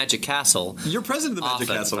he's at the Magic Castle. You're president of the Magic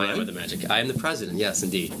Castle, right? I am at the Magic. I am the president. Yes,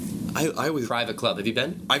 indeed. I was private club. Have you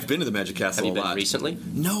been? I've been to the Magic Castle. Have you a lot. Been recently?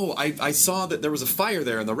 No, I saw that there was a fire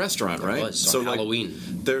there in the restaurant, right? There was on Halloween.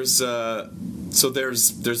 There seems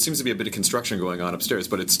to be a bit of construction going on upstairs,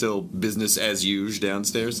 but it's still business as usual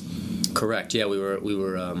downstairs. Correct. Yeah, we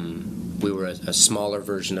were a smaller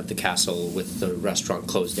version of the castle with the restaurant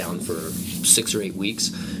closed down for 6 or 8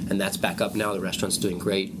 weeks, and that's back up now. The restaurant's doing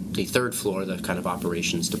great. The third floor, the kind of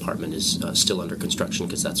operations department, is still under construction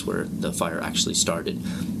because that's where the fire actually started.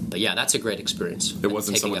 But yeah, that's a great experience. It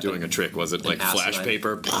wasn't someone doing a trick, was it? Like flash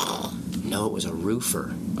paper? No, it was a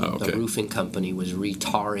roofer. Oh, okay. The roofing company was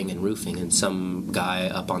retarring and roofing, and some guy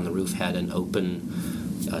up on the roof had an open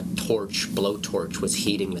blowtorch was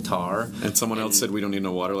heating the tar. And someone else said, we don't need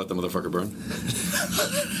no water, let the motherfucker burn.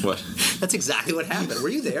 What? That's exactly what happened. Were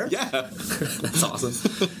you there? Yeah. That's awesome.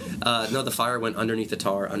 No, the fire went underneath the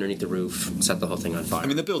tar, underneath the roof, set the whole thing on fire. I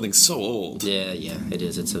mean, the building's so old. Yeah, it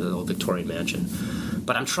is. It's an old Victorian mansion.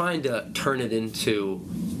 But I'm trying to turn it into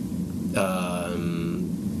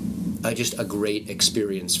just a great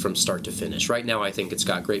experience from start to finish. Right now, I think it's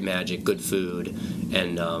got great magic, good food,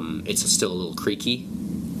 and it's still a little creaky.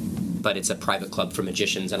 But it's a private club for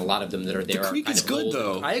magicians, and a lot of them that are there the creek are kind is of good, old.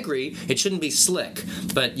 though. I agree. It shouldn't be slick.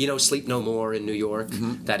 But, Sleep No More in New York,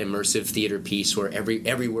 that immersive theater piece where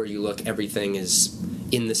everywhere you look, everything is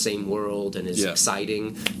in the same world and is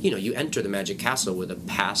exciting. You enter the Magic Castle with a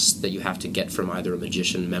pass that you have to get from either a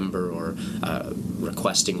magician member or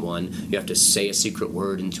requesting one. You have to say a secret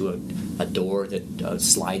word into a door that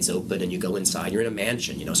slides open, and you go inside. You're in a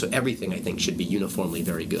mansion, so everything, I think, should be uniformly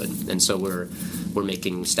very good. And so we're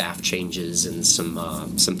making staff changes and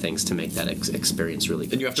some things to make that experience really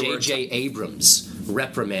good. And you have to J.J. Abrams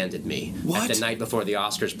reprimanded me at the night before the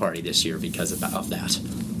Oscars party this year because of that,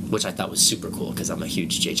 which I thought was super cool because I'm a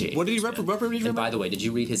huge J.J. Abrams What did he reprimand you? And by the way, did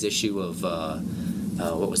you read his issue of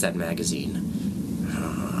what was that magazine?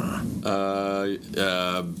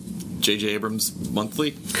 J.J. Abrams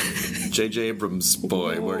Monthly? J.J. Abrams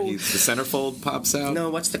boy, where the centerfold pops out? No,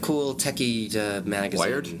 what's the cool techie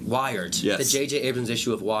magazine? Wired. Yes. The J.J. Abrams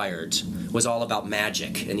issue of Wired was all about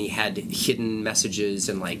magic, and he had hidden messages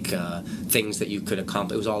and things that you could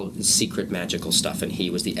accomplish. It was all secret magical stuff, and he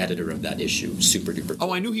was the editor of that issue. Super duper cool.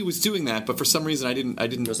 Oh, I knew he was doing that, but for some reason I didn't.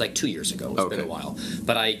 It was like 2 years ago. It's been a while.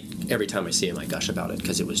 But every time I see him, I gush about it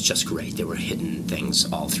because it was just great. There were hidden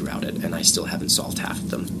things all throughout it, and I still haven't solved half of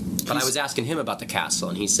them. But I was asking him about the castle,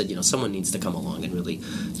 and he said, someone needs to come along and really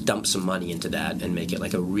dump some money into that and make it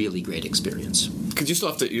like a really great experience. Because you still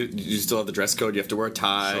have to, you still have the dress code. You have to wear a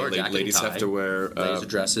tie. Sure, ladies have to wear ladies'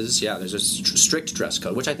 dresses. Yeah, there's a strict dress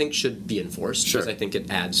code, which I think should be enforced because I think it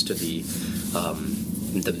adds to the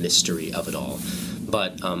mystery of it all.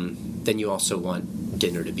 But then you also want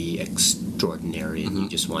dinner to be extraordinary, and you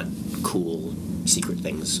just want cool secret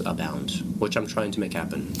things abound, which I'm trying to make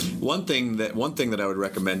happen. One thing that I would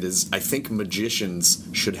recommend is I think magicians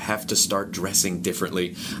should have to start dressing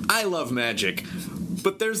differently. I love magic,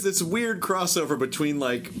 but there's this weird crossover between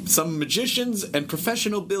some magicians and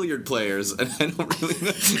professional billiard players, and I don't really know.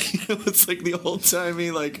 It's like the old timey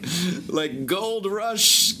like gold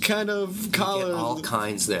rush kind of collar. You get all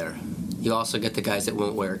kinds there. You also get the guys that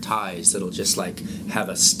won't wear ties that'll just have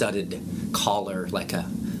a studded collar like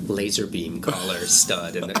laser beam collar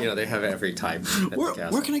stud, and they have every type.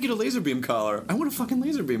 Where can I get a laser beam collar? I want a fucking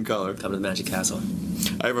laser beam collar. Come to the Magic Castle.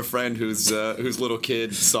 I have a friend whose little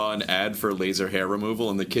kid saw an ad for laser hair removal,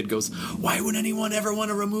 and the kid goes, "Why would anyone ever want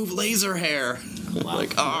to remove laser hair?" Wow.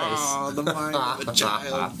 Like, oh, the mind of a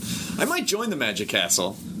child. I might join the Magic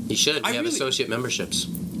Castle. You should. We have associate memberships.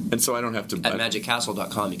 And so I don't have to... At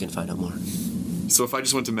magiccastle.com you can find out more. So if I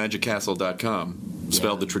just went to magiccastle.com,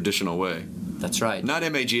 spelled the traditional way. That's right. Not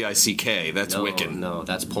MAGICK, that's Wiccan. No,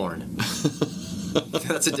 that's porn.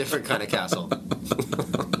 That's a different kind of castle.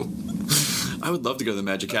 I would love to go to the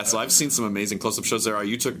Magic Castle. I've seen some amazing close-up shows there.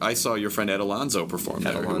 I saw your friend Ed Alonzo perform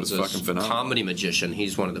there. He was fucking phenomenal. Comedy magician.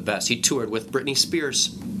 He's one of the best. He toured with Britney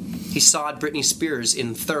Spears. He sawed Britney Spears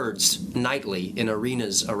in thirds nightly in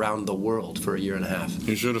arenas around the world for a year and a half.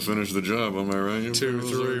 He should have finished the job, am I right? 2,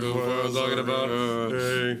 3, 4, talking about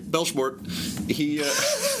Belschmort. He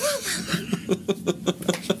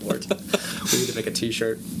We need to make a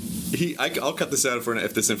t-shirt. I'll cut this out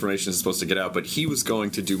if this information is supposed to get out, but he was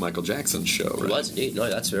going to do Michael Jackson's show, right? He was indeed. No,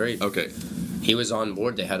 that's very... Okay. He was on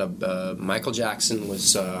board. They had a... Michael Jackson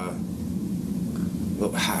was... I'm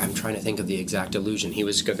trying to think of the exact illusion.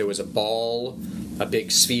 There was a ball, a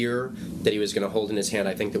big sphere that he was going to hold in his hand.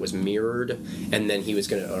 I think that was mirrored, and then he was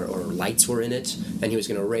going to, or lights were in it, and he was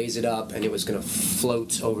going to raise it up, and it was going to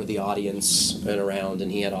float over the audience and around.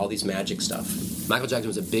 And he had all these magic stuff. Michael Jackson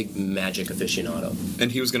was a big magic aficionado,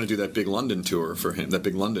 and he was going to do that big London tour for him, that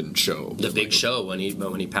big London show. The big show when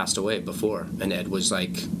he passed away before, and Ed was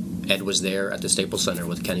there at the Staples Center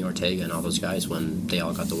with Kenny Ortega and all those guys when they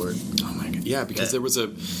all got the word. Oh my god! Yeah, because there was I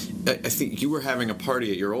think you were having a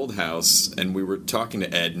party at your old house, and we were talking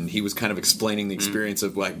to Ed, and he was kind of explaining the experience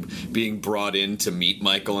of like being brought in to meet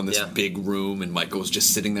Michael in this big room, and Michael was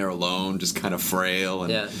just sitting there alone, just kind of frail.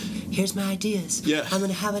 And here's my ideas. Yeah, I'm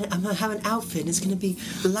gonna have an outfit. And it's gonna be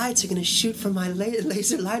lights are gonna shoot from my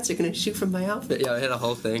laser lights are gonna shoot from my outfit. Yeah, I had a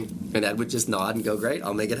whole thing, and Ed would just nod and go, "Great,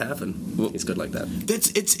 I'll make it happen." Well, he's good like that.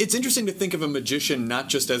 It's interesting to think of a magician not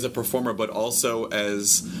just as a performer, but also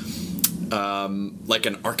as like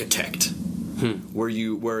an architect,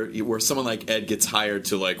 where someone like Ed gets hired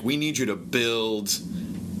to like, we need you to build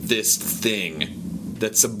this thing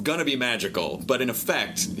that's gonna be magical, but in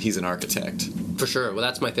effect, he's an architect. For sure. Well,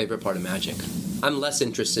 that's my favorite part of magic. I'm less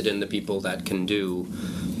interested in the people that can do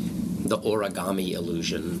the origami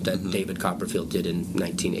illusion that David Copperfield did in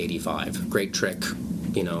 1985. Great trick,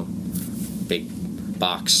 big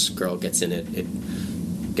box, girl gets in it, it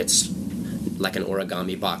gets like an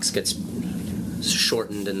origami box, gets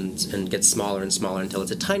shortened and gets smaller and smaller until it's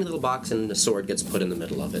a tiny little box, and the sword gets put in the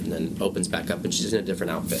middle of it and then opens back up and she's in a different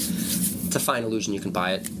outfit. It's a fine illusion. You can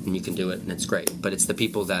buy it and you can do it and it's great, but it's the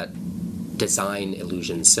people that design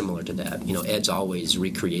illusions similar to that. Ed's always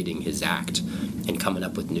recreating his act and coming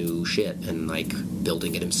up with new shit and like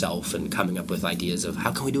building it himself and coming up with ideas of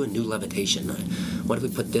how can we do a new levitation? What if we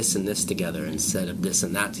put this and this together instead of this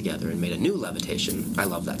and that together and made a new levitation? I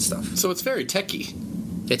love that stuff. So it's very techie.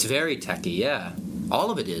 It's very techie, yeah. All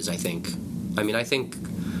of it is, I think. I think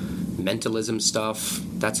mentalism stuff,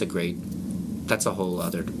 that's a whole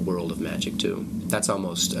other world of magic too. That's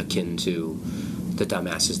almost akin to the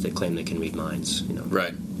dumbasses that claim they can read minds,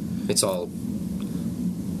 Right. It's all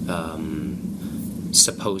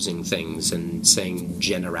supposing things and saying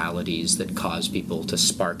generalities that cause people to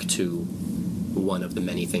spark to one of the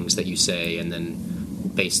many things that you say, and then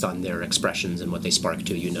based on their expressions and what they spark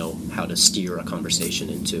to, how to steer a conversation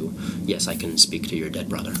into, yes, I can speak to your dead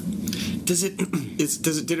brother.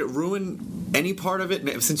 Did it ruin any part of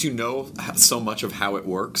it, since you know so much of how it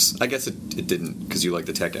works? I guess it didn't, because you like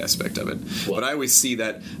the tech aspect of it. What? But I always see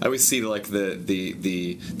like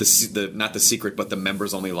the not the secret, but the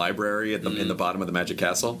members only library in the bottom of the Magic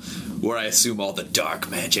Castle, where I assume all the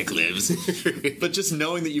dark magic lives. But just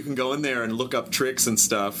knowing that you can go in there and look up tricks and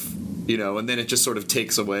stuff, and then it just sort of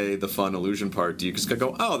takes away the fun illusion part. Do you just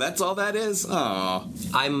go, oh, that's all that is? Aw.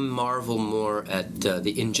 I marvel more at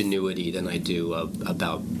the ingenuity than I do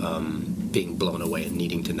about being blown away and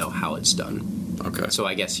needing to know how it's done. Okay. So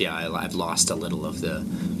I guess, I've lost a little of the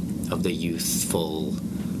youthful,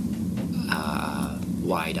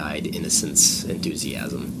 wide-eyed innocence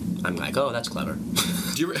enthusiasm. I'm like, oh, that's clever.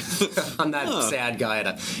 I'm that sad guy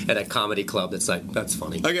at a comedy club that's like, that's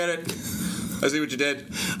funny. I get it. I see what you did.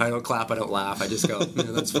 I don't clap, I don't laugh. I just go,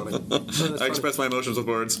 that's funny. I express my emotions with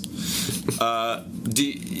words. Do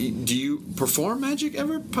you perform magic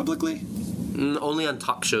ever publicly? Only on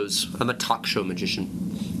talk shows. I'm a talk show magician.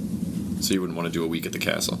 So you wouldn't want to do a week at the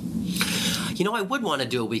castle? I would want to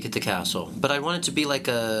do a week at the castle, but I want it to be like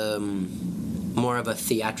a more of a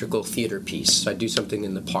theatrical theater piece. So I do something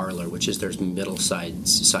in the parlor, which is there's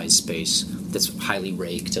size space that's highly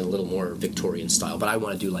raked and a little more Victorian style. But I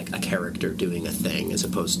want to do like a character doing a thing as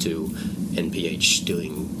opposed to NPH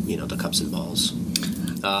doing, the cups and balls.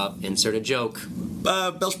 Insert a joke.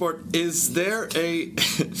 Belsport, is there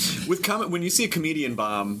when you see a comedian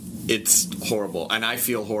bomb, it's horrible, and I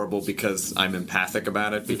feel horrible because I'm empathic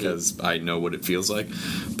about it because I know what it feels like.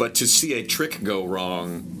 But to see a trick go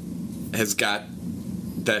wrong has to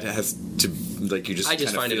like you just I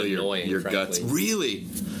just kind of find feel it annoying, your frankly. guts. Really?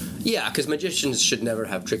 Yeah, because magicians should never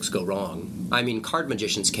have tricks go wrong. I mean, card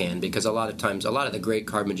magicians can, because a lot of times, a lot of the great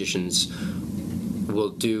card magicians will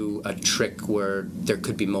do a trick where there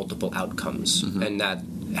could be multiple outcomes, and that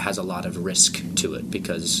has a lot of risk to it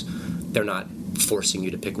because they're not forcing you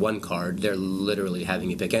to pick one card. They're literally having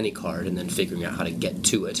you pick any card and then figuring out how to get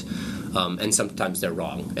to it. And sometimes they're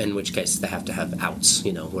wrong, in which case they have to have outs,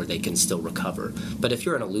 where they can still recover. But if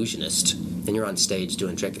you're an illusionist and you're on stage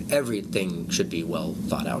doing trick, everything should be well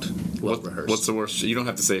thought out, well rehearsed. What's the worst? You don't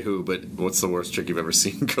have to say who, but what's the worst trick you've ever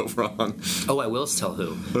seen go wrong? Oh, I will tell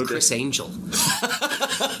who. Okay. Chris Angel.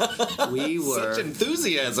 We were... Such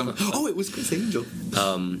enthusiasm. Oh, it was Chris Angel.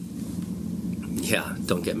 Yeah,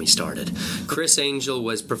 don't get me started. Chris Angel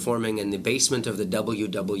was performing in the basement of the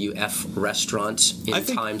WWF restaurant in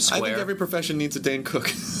Times Square. I think every profession needs a Dane Cook.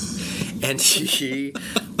 And he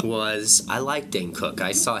was... I like Dane Cook.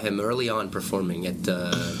 I saw him early on performing at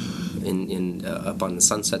up on the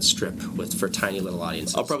Sunset Strip for tiny little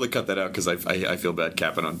audiences. I'll probably cut that out because I feel bad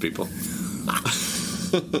capping on people.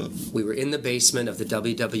 We were in the basement of the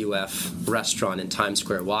WWF restaurant in Times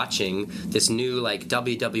Square watching this new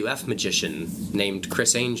WWF magician named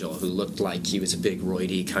Chris Angel, who looked like he was a big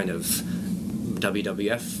roidy kind of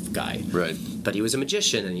WWF guy. Right. But he was a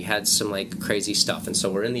magician and he had some crazy stuff. And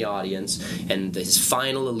so we're in the audience, and his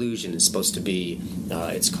final illusion is supposed to be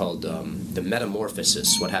it's called the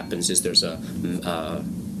metamorphosis. What happens is there's a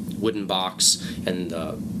wooden box, and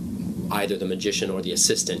either the magician or the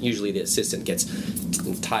assistant, usually the assistant, gets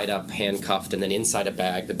tied up, handcuffed, and then inside a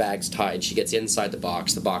bag. The bag's tied. She gets inside the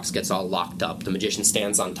box gets all locked up. The magician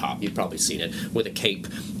stands on top. You've probably seen it, with a cape,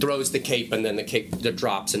 throws the cape, and then the cape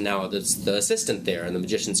drops, and now there's the assistant there, and the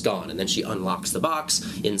magician's gone. And then she unlocks the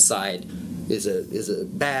box. Inside is a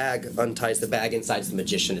bag, unties the bag. Inside the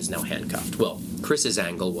magician is now handcuffed. Well, Chris's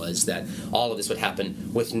angle was that all of this would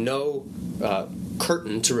happen with no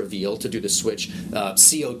curtain to reveal to do the switch.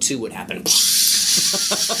 CO2 would happen.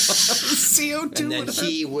 CO2 and then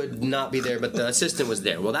he would not be there, but the assistant was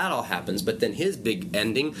there. Well, that all happens, but then his big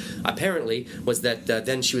ending apparently was that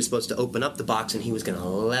then she was supposed to open up the box and he was going to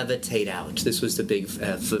levitate out. This was the big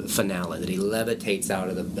finale, that he levitates out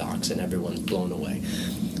of the box and everyone's blown away.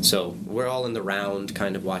 So we're all in the round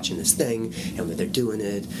kind of watching this thing, and they're doing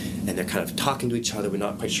it, and they're kind of talking to each other. We're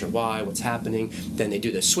not quite sure why, what's happening. Then they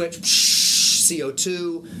do the switch,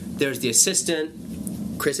 CO2, there's the assistant.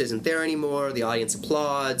 Chris isn't there anymore. The audience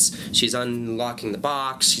applauds. She's unlocking the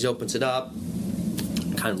box. She opens it up,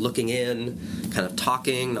 kind of looking in, kind of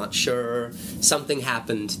talking, not sure. Something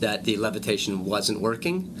happened that the levitation wasn't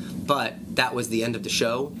working, but that was the end of the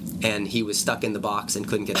show, and he was stuck in the box and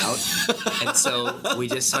couldn't get out. And so we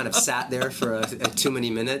just kind of sat there for too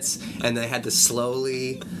many minutes, and they had to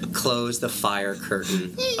slowly close the fire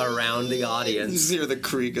curtain around the audience. You hear the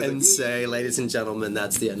creak of and say, ladies and gentlemen,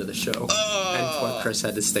 that's the end of the show. And poor Chris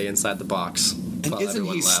had to stay inside the box. And isn't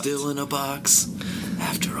he left. Still in a box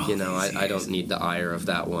after all? I don't need the ire of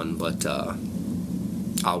that one, but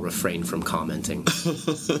I'll refrain from commenting.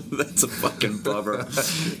 That's a fucking bummer.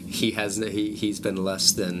 He's been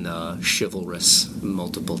less than chivalrous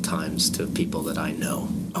multiple times to people that I know.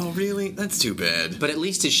 Oh, really? That's too bad. But at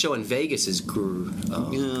least his show in Vegas is at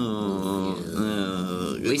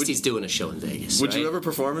least he's doing a show in Vegas. Would you ever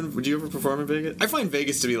perform in Vegas? I find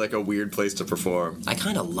Vegas to be like a weird place to perform. I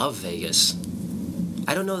kind of love Vegas.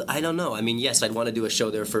 I don't know. I mean, yes, I'd want to do a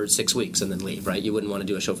show there for 6 weeks and then leave, right? You wouldn't want to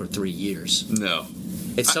do a show for 3 years. No.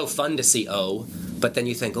 It's so fun to see but then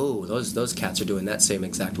you think, those cats are doing that same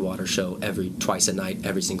exact water show twice a night,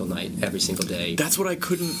 every single day. That's what I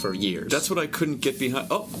couldn't for years. That's what I couldn't get behind.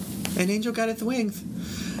 Oh, an angel got at the wings.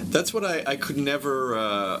 That's what I could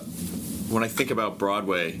never. When I think about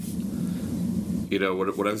Broadway, when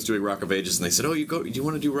I was doing Rock of Ages, and they said, "Oh, do you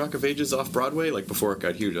want to do Rock of Ages off Broadway?" Like before it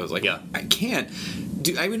got huge, I was like, "Yeah, I can't."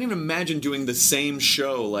 I wouldn't even imagine doing the same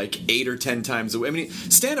show like 8 or 10 times a week. I mean,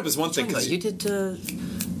 stand-up is one thing. Because you did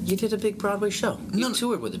a big Broadway show. You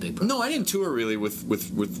toured with a big Broadway. No, I didn't tour really with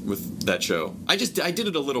that show. I did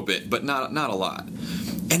it a little bit, but not a lot.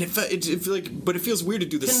 And it feels weird to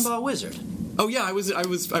do this. Pinball Wizard. Oh yeah, I was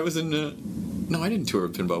in. No, I didn't tour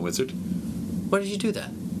with Pinball Wizard. Why did you do that?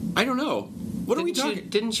 I don't know. What are we talking?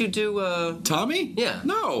 Didn't you do, Tommy? Yeah.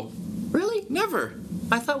 No. Really? Never.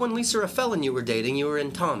 I thought when Lisa Raffelin you were dating, you were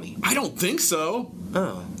in Tommy. I don't think so.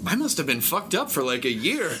 Oh. I must have been fucked up for like a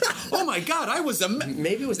year. Oh my God, I was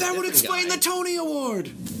Maybe it was a that would different explain guy. the Tony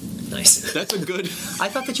Award. Nice. That's a good... I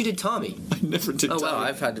thought that you did Tommy. I never did Tommy. Oh, wow.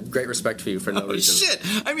 I've had great respect for you for no reason. Shit.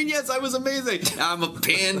 I mean, yes, I was amazing. I'm a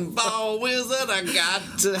pinball wizard. I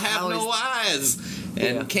got to have no eyes.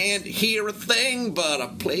 And can't hear a thing, but I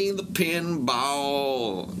play the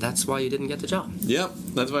pinball. That's why you didn't get the job. Yep,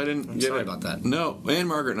 that's why I didn't get it. Sorry about that. No, and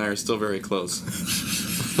Margaret and I are still very close.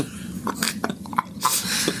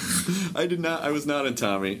 I was not in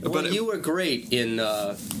Tommy. Well, but you were great in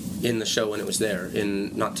the show when it was there.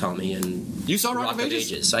 In not Tommy, in You saw Rock of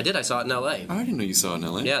Ages? I did. I saw it in L.A. I didn't know you saw it in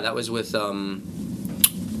L.A. Yeah, that was with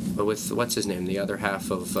what's his name? The other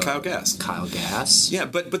half of Kyle Gass. Kyle Gass. Yeah,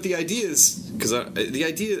 but the idea is because the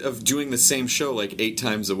idea of doing the same show like 8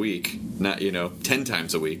 times a week, not 10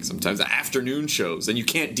 times a week, sometimes afternoon shows, and you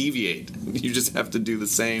can't deviate. You just have to do the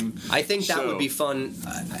same. I think that show. would be fun.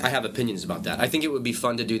 I have opinions about that. I think it would be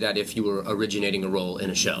fun to do that if you were originating a role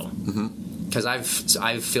in a show. Because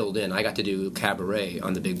I've filled in. I got to do Cabaret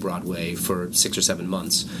on the big Broadway for 6 or 7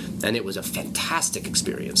 months, and it was a fantastic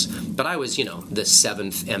experience. But I was, the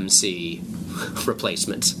 7th MC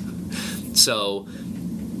replacement. So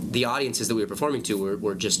the audiences that we were performing to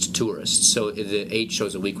were just tourists. So the 8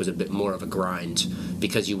 shows a week was a bit more of a grind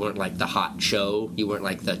because you weren't like the hot show. You weren't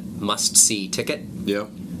like the must-see ticket. Yeah.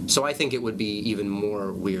 So I think it would be even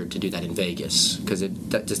more weird to do that in Vegas because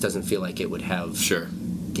that just doesn't feel like it would have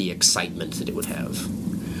the excitement that it would have.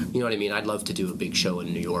 You know what I mean? I'd love to do a big show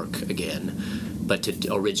in New York again, but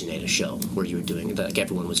to originate a show where you were doing like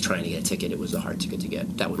everyone was trying to get a ticket, it was a hard ticket to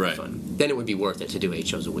get. That would be fun. Then it would be worth it to do 8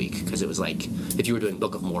 shows a week because it was like if you were doing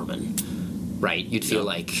Book of Mormon, right? You'd feel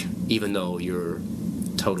like even though you're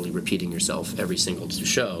totally repeating yourself every single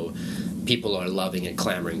show, people are loving it,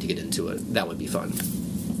 clamoring to get into it. That would be fun.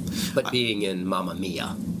 But being in Mamma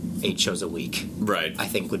Mia 8 shows a week, I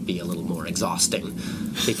think would be a little more exhausting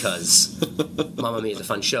because Mamma Mia is a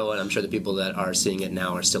fun show, and I'm sure the people that are seeing it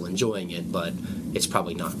now are still enjoying it, but it's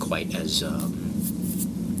probably not quite as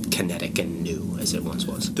kinetic and new as it once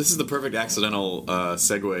was. This is the perfect accidental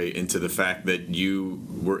segue into the fact that you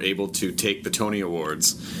were able to take the Tony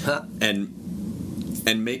Awards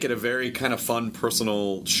and make it a very kind of fun,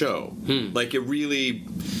 personal show. Like it really,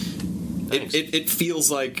 it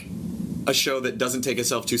feels like a show that doesn't take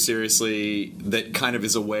itself too seriously, that kind of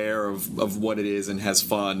is aware of what it is and has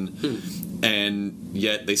fun, and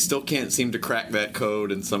yet they still can't seem to crack that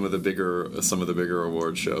code in some of the bigger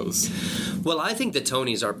award shows. Well, I think the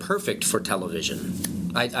Tonys are perfect for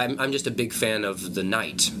television. I'm just a big fan of the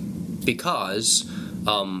night because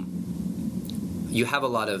you have a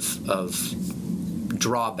lot of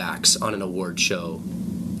drawbacks on an award show.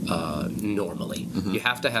 Normally. You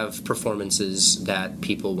have to have performances that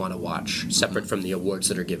people want to watch, separate from the awards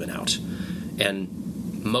that are given out.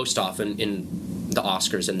 And most often in the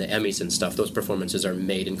Oscars and the Emmys and stuff, those performances are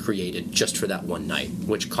made and created just for that one night,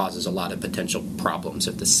 which causes a lot of potential problems.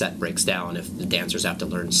 If the set breaks down, if the dancers have to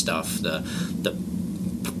learn stuff, the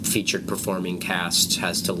featured performing cast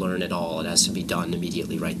has to learn it all. It has to be done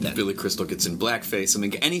immediately right then. Billy Crystal gets in blackface. I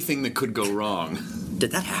mean, anything that could go wrong.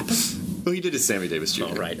 Did that happen? Well, he did as Sammy Davis Jr.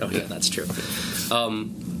 Oh, right. Oh, yeah, that's true.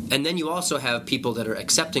 And then you also have people that are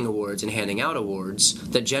accepting awards and handing out awards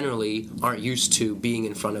that generally aren't used to being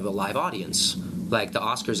in front of a live audience. Like the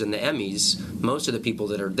Oscars and the Emmys, most of the people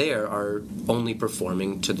that are there are only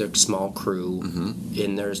performing to their small crew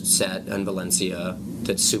in their set in Valencia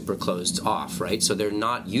that's super closed off, right? So they're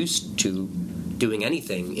not used to doing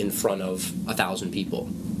anything in front of 1,000 people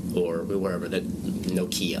or wherever, that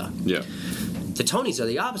Nokia. Yeah. The Tonys are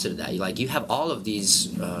the opposite of that. You have all of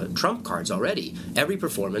these trump cards already. Every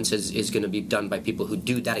performance is going to be done by people who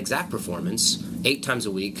do that exact performance 8 times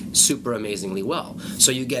a week, super amazingly well.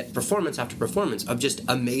 So you get performance after performance of just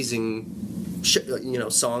amazing,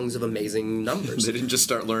 songs of amazing numbers. They didn't just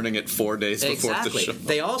start learning it 4 days before the show.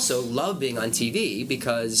 They also love being on TV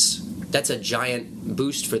because that's a giant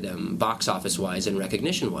boost for them, box office wise and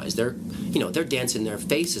recognition wise. They're dancing their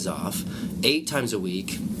faces off 8 times a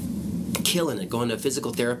week. Killing it, going to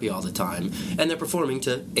physical therapy all the time, and they're performing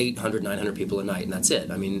to 800, 900 people a night, and that's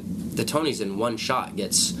it. I mean, the Tonys in one shot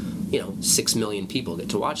gets 6 million people get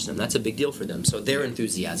to watch them. That's a big deal for them. So their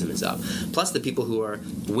enthusiasm is up. Plus, the people who are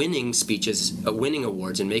winning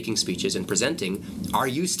awards and making speeches and presenting are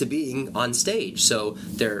used to being on stage. So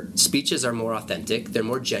their speeches are more authentic. They're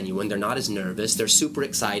more genuine. They're not as nervous. They're super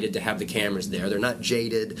excited to have the cameras there. They're not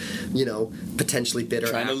jaded, potentially bitter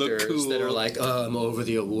Trying to look actors cool. that are like, oh, I'm over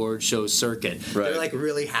the award show circuit. Right. They're like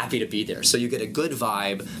really happy to be there. So you get a good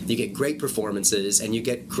vibe, you get great performances, and you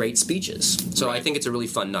get great speeches. So I think it's a really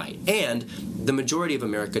fun night. And the majority of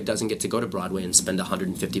America doesn't get to go to Broadway and spend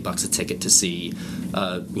 $150 a ticket to see,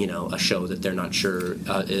 a show that they're not sure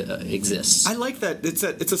exists. I like that. It's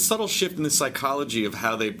a subtle shift in the psychology of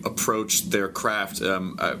how they approach their craft.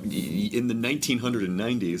 In the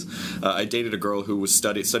 1990s, I dated a girl who was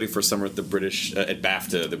studied for summer at the British at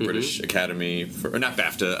BAFTA, the British Academy for, or not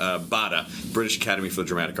BAFTA, BADA, British Academy for the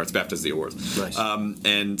Dramatic Arts. BAFTA's the award. Nice.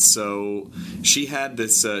 And so she had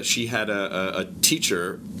this. She had a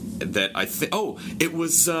teacher that I think. Oh, it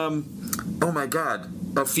was. Oh my God.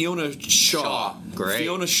 Fiona Shaw. Great.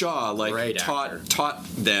 Fiona Shaw, Great taught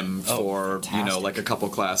them for fantastic. a couple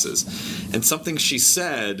classes, and something she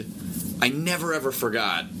said I never ever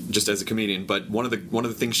forgot, just as a comedian. But one of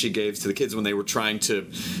the things she gave to the kids when they were trying to,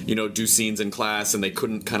 do scenes in class and they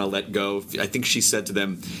couldn't kind of let go. I think she said to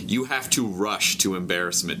them, "You have to rush to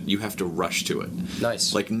embarrassment. You have to rush to it."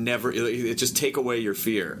 Nice. Like never. It just take away your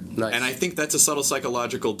fear. Nice. And I think that's a subtle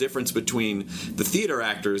psychological difference between the theater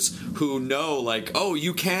actors who know, like, oh,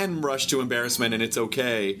 you can rush to embarrassment and it's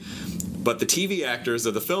okay. But the TV actors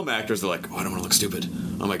or the film actors are like, oh, I don't want to look stupid.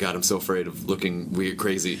 Oh my God, I'm so afraid of looking weird,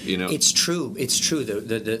 crazy. It's true. It's true.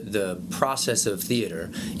 The process of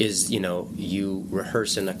theater is, you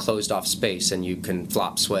rehearse in a closed off space and you can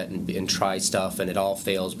flop, sweat, and try stuff, and it all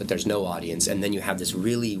fails, but there's no audience, and then you have this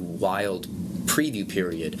really wild preview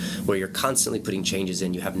period where you're constantly putting changes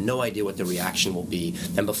in. You have no idea what the reaction will be,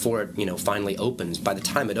 and before it finally opens, by the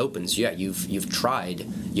time it opens, you've tried,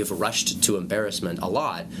 you've rushed to embarrassment a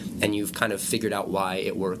lot, and you've kind of figured out why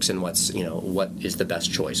it works and what is the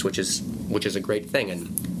best choice, which is a great thing.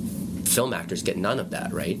 And film actors get none of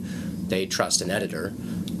that, right? They trust an editor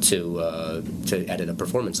to edit a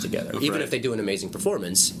performance together. Even if they do an amazing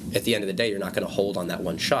performance, at the end of the day, you're not going to hold on that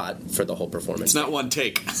one shot for the whole performance. It's not one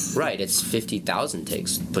take. Right, it's 50,000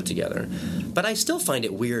 takes put together. But I still find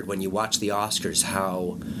it weird when you watch the Oscars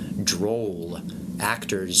how droll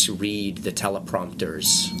actors read the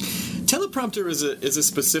teleprompters. Teleprompter is a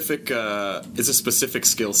specific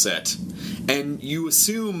skill set, and you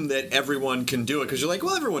assume that everyone can do it because you're like,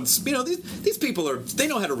 well, everyone's these people they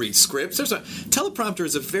know how to read scripts. Teleprompter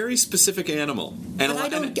is a very specific animal, and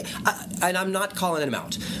I'm not calling him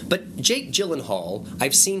out, but Jake Gyllenhaal,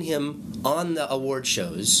 I've seen him on the award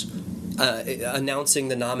shows. Announcing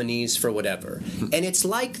the nominees for whatever, and it's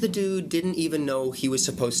like the dude didn't even know he was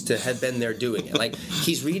supposed to have been there doing it. Like,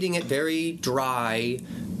 he's reading it very dry,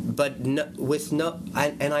 but and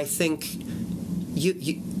I think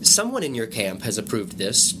someone in your camp has approved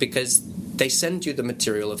this because they send you the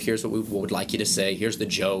material of here's what we would like you to say, here's the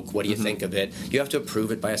joke, what do you think of it? You have to approve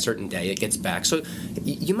it by a certain day, it gets back. So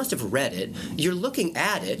you must have read it. You're looking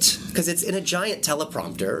at it because it's in a giant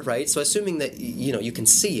teleprompter, right? So assuming that you can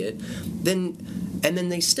see it, and then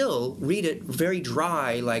they still read it very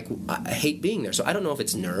dry, like, I hate being there. So I don't know if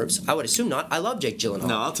it's nerves. I would assume not. I love Jake Gyllenhaal.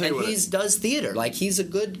 No, I'll tell you and he does theater. Like, he's a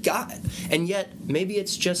good guy. And yet, maybe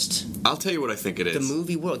it's just... I'll tell you what I think it is. The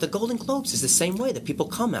movie world. The Golden Globes is the same way, that people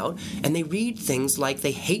come out and they read things like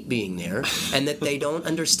they hate being there and that they don't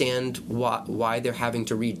understand why they're having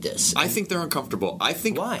to read this. I think they're uncomfortable. I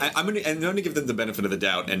think... Why? I'm going to give them the benefit of the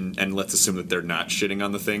doubt, and let's assume that they're not shitting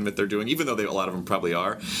on the thing that they're doing, even though a lot of them probably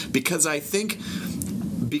are, because I think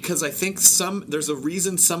there's a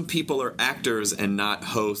reason some people are actors and not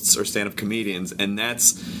hosts or stand-up comedians, and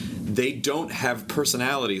that's they don't have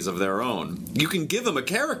personalities of their own. You can give them a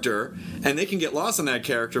character, and they can get lost in that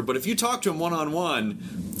character, but if you talk to them one-on-one,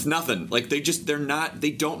 it's nothing. Like, they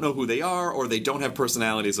don't know who they are, or they don't have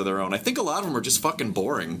personalities of their own. I think a lot of them are just fucking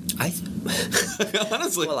boring.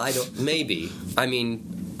 Honestly. Well, I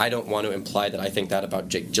don't want to imply that I think that about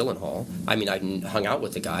Jake Gyllenhaal. I mean, I hung out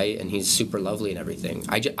with the guy, and he's super lovely and everything.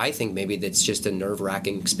 I think maybe that's just a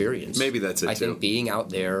nerve-wracking experience. Maybe that's it, I think being out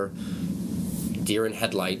there, deer in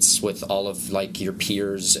headlights, with all of, like, your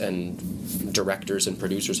peers and directors and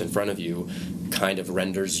producers in front of you kind of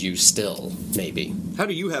renders you still, maybe. How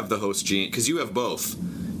do you have the host gene? Because you have both.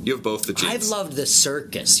 You have both the genes. I've loved the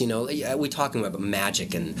circus, we're talking about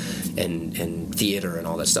magic and theater and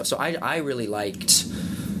all that stuff. So I really liked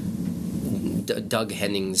Doug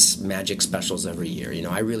Henning's magic specials every year.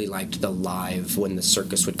 I really liked the live when the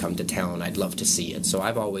circus would come to town. I'd love to see it. So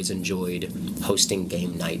I've always enjoyed hosting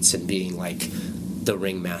game nights and being like the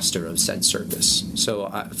ringmaster of said circus. So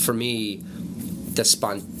for me, the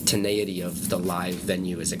spontaneity of the live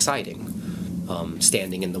venue is exciting.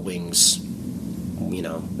 Standing in the wings,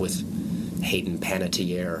 with Hayden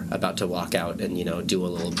Panettiere about to walk out and do a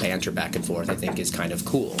little banter back and forth, I think is kind of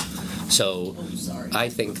cool. So I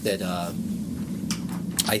think that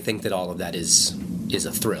all of that is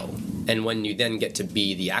a thrill. And when you then get to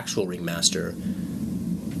be the actual ringmaster,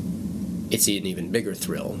 it's an even bigger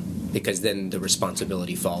thrill, because then the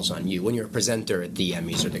responsibility falls on you. When you're a presenter at the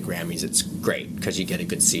Emmys or the Grammys, it's great because you get a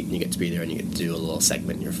good seat and you get to be there and you get to do a little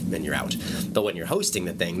segment and you're out. But when you're hosting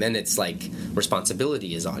the thing, then it's like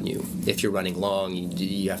responsibility is on you. If you're running long,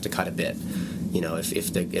 you have to cut a bit.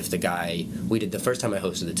 If the guy we did the first time I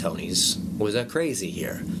hosted the Tonys was a crazy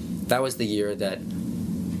year. That was the year that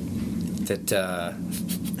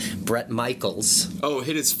Bret Michaels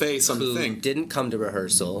hit his face on the thing, didn't come to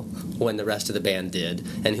rehearsal when the rest of the band did,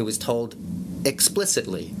 and who was told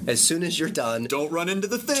explicitly, as soon as you're done, don't run into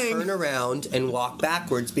the thing, turn around and walk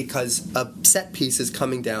backwards because a set piece is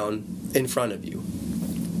coming down in front of you.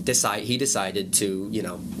 He decided to,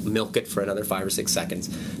 milk it for another 5 or 6 seconds,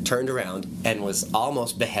 turned around, and was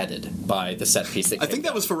almost beheaded by the set piece. I think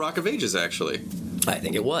that was for Rock of Ages, actually. I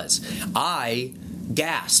think it was. I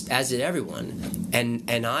gasped, as did everyone,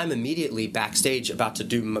 and I'm immediately backstage about to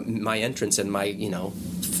do my entrance and my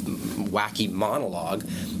wacky monologue,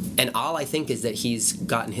 and all I think is that he's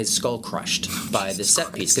gotten his skull crushed by the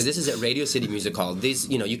set piece, because this is at Radio City Music Hall. These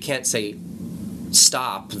you can't say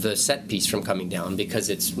stop the set piece from coming down because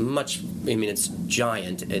it's it's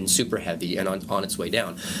giant and super heavy and on its way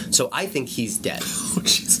down. So I think he's dead. Oh,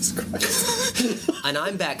 Jesus Christ. And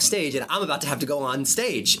I'm backstage and I'm about to have to go on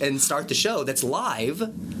stage and start the show that's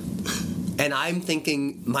live. And I'm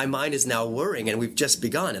thinking, my mind is now whirring, and we've just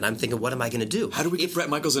begun, and I'm thinking, what am I going to do? How do we get Bret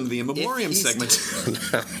Michaels into the In Memoriam segment?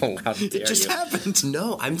 Oh, how dare it just happened.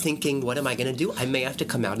 No, I'm thinking, what am I going to do? I may have to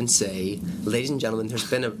come out and say, ladies and gentlemen, there's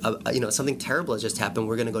been something terrible has just happened.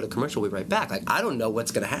 We're going to go to commercial. We'll be right back. Like, I don't know what's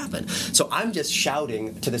going to happen. So I'm just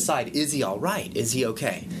shouting to the side, is he all right? Is he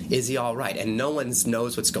okay? Is he all right? And no one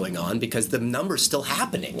knows what's going on because the number's still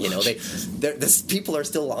happening. The people are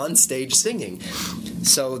still on stage singing.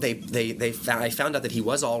 So I found out that he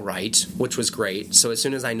was all right, which was great. So as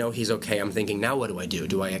soon as I know he's okay, I'm thinking, now what do I do?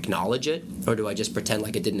 Do I acknowledge it, or do I just pretend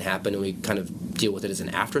like it didn't happen and we kind of deal with it as an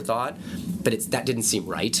afterthought? But that didn't seem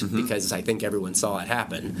right, because I think everyone saw it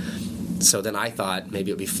happen. So then I thought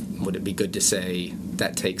maybe would it be good to say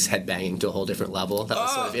that takes headbanging to a whole different level. That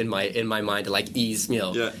was sort of in my mind to like ease,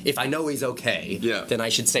 if I know he's okay, then I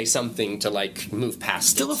should say something to like move past.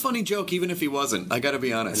 Still a funny joke, even if he wasn't. I got to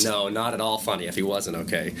be honest. No, not at all funny if he wasn't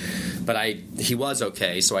okay. But he was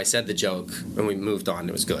okay, so I said the joke and we moved on.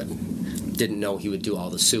 It was good. Didn't know he would do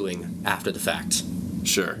all the suing after the fact.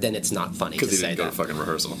 Sure. Then it's not funny to say that. Because he didn't go to fucking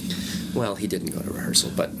rehearsal. Well, he didn't go to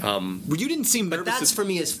rehearsal, but you didn't seem nervous. But that's for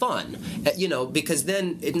me is fun, because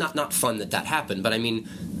then it not fun that happened. But I mean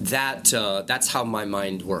that's how my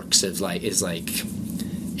mind works. Is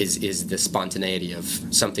the spontaneity of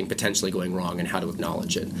something potentially going wrong and how to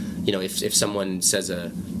acknowledge it. If someone says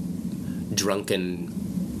a drunken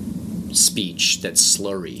speech that's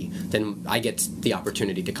slurry, then I get the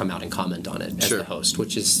opportunity to come out and comment on it as the host,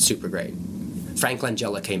 which is super great. Frank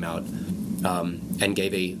Langella came out and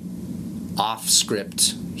gave a off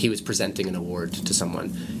script. He was presenting an award to someone.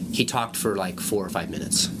 He talked for like 4 or 5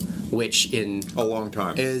 minutes, which in a long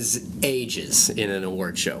time is ages in an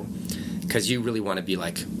award show, because you really want to be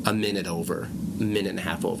like a minute and a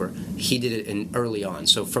half over. He did it early on,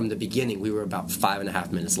 so from the beginning we were about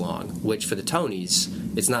 5.5 minutes long, which for the Tonys,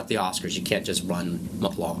 it's not the Oscars. You can't just run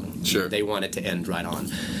long. Sure. They want it to end right on.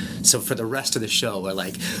 So for the rest of the show, we're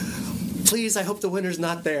like, please, I hope the winner's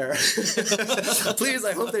not there. Please,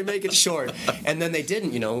 I hope they make it short. And then they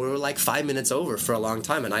didn't, we were like 5 minutes over for a long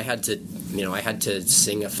time, and I had to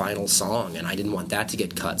sing a final song, and I didn't want that to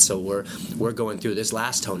get cut. So we're going through this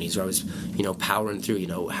last Tony's where I was, powering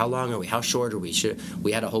through, how long are we? How short are we?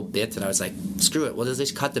 We had a whole bit that I was like, screw it, we'll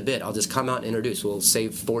just cut the bit. I'll just come out and introduce. We'll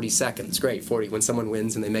save 40 seconds. Great, 40. When someone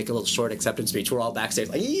wins and they make a little short acceptance speech, we're all backstage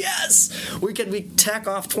like, yes! We tack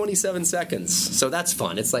off 27 seconds. So that's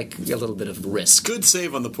fun. It's like a little bit of risk. Good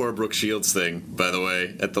save on the poor Brooke Shields thing, by the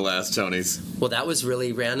way, at the last Tonys. Well, that was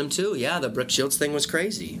really random too. Yeah, the Brooke Shields thing was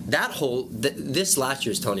crazy. That whole this last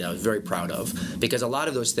year's Tony I was very proud of, because a lot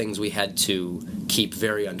of those things we had to keep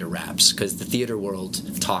very under wraps, because the theater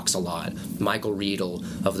world talks a lot. Michael Riedel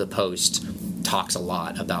of The Post talks a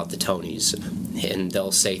lot about the Tonys, and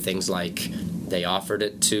they'll say things like they offered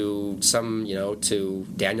it to to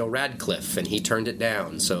Daniel Radcliffe, and he turned it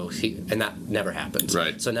down. And that never happened.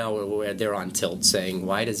 Right. So now they're on tilt saying,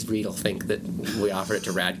 why does Riedel think that we offered it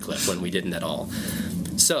to Radcliffe when we didn't at all?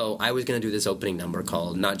 So I was going to do this opening number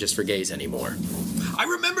called "Not Just for Gays Anymore." I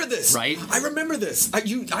remember this. Right? I remember this.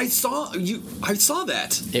 I saw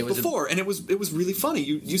that before, and it was really funny.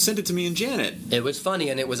 You sent it to me and Janet. It was funny,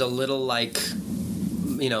 and it was a little like,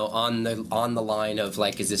 on the line of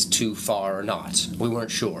like, is this too far or not? We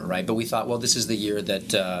weren't sure, right? But we thought, well, this is the year that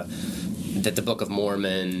the Book of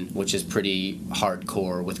Mormon, which is pretty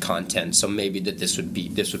hardcore with content, so maybe that this would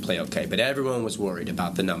play okay. But everyone was worried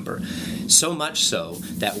about the number, so much so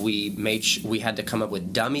that we had to come up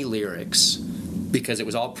with dummy lyrics because it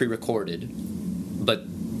was all pre-recorded, but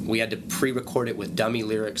we had to pre-record it with dummy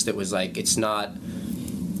lyrics that was like, it's not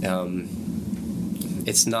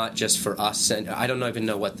just for us, and I don't even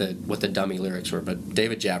know what the dummy lyrics were, but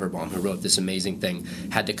David Javerbaum, who wrote this amazing thing,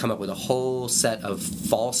 had to come up with a whole set of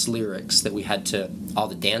false lyrics that all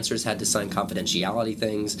the dancers had to sign confidentiality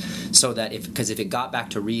things, so that if it got back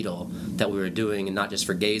to Riedel that we were doing and Not Just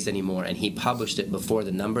for Gays Anymore, and he published it before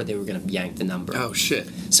the number, they were going to yank the number. Oh, shit.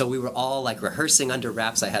 So we were all like rehearsing under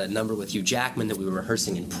wraps. I had a number with Hugh Jackman that we were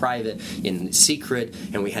rehearsing in private, in secret,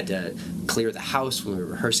 and we had to clear the house when we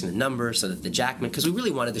were rehearsing the number so that the Jackman, because we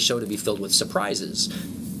really wanted the show to be filled with surprises,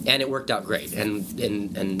 and it worked out great.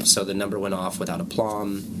 And so the number went off without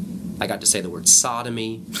aplomb. I got to say the word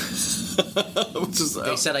sodomy.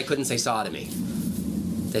 They said I couldn't say sodomy.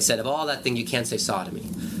 They said, of all that thing, you can't say sodomy,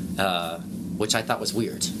 which I thought was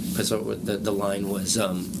weird, because the line was,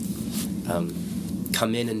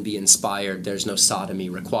 come in and be inspired, there's no sodomy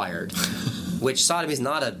required, which sodomy is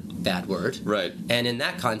not a bad word. Right. And in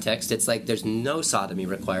that context, it's like there's no sodomy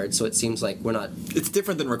required, so it seems like we're not... It's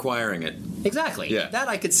different than requiring it. Exactly. Yeah. That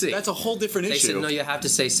I could see. That's a whole different issue. They said, no, you have to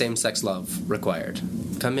say same-sex love required.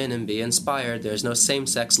 Come in and be inspired, there's no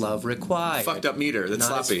same-sex love required. Fucked up meter. That's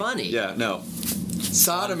not sloppy. As funny. Yeah, no.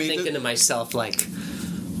 Sodomy... I'm thinking to myself, like...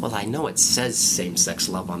 Well, I know it says same-sex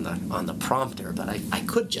love on the prompter, but I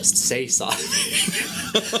could just say sodomy.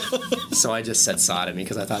 So I just said sodomy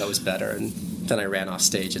because I thought it was better, and then I ran off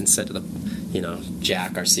stage and said to the,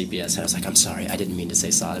 Jack, our CBS, I was like, I'm sorry, I didn't mean to say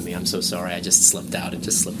sodomy. I'm so sorry. I just slipped out. It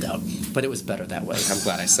just slipped out. But it was better that way. I'm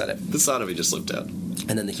glad I said it. The sodomy just slipped out.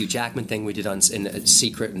 And then the Hugh Jackman thing we did in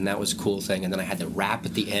secret, and that was a cool thing. And then I had the rap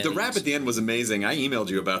at the end. The rap at the end was amazing. I emailed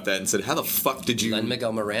you about that and said, how the fuck did you... Lin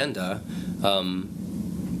Miguel Miranda...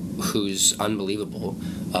 who's unbelievable,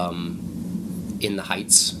 In the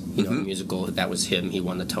Heights, musical, that was him. He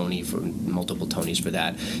won the Tony, for multiple Tonys for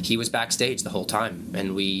that. He was backstage the whole time,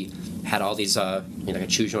 and we had all these, like a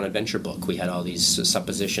choose your own adventure book. We had all these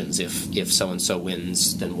suppositions. If so and so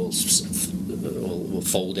wins, then we'll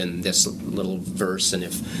fold in this little verse, and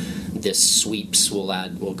if this sweeps,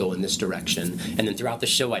 we'll go in this direction. And then throughout the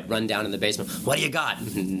show, I'd run down in the basement. What do you got?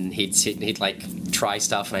 And he'd like try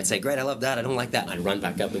stuff, and I'd say, great, I love that. I don't like that. And I'd run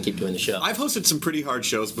back up and keep doing the show. I've hosted some pretty hard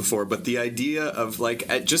shows before, but the idea of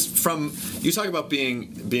just from you talk about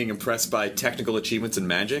being impressed by technical achievements in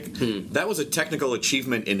magic. That was a technical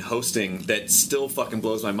achievement in hosting that still fucking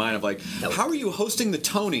blows my mind. Of like, how are you hosting the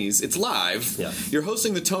Tonys? It's live. Yeah. You're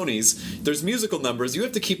hosting the Tonys. There's musical numbers. You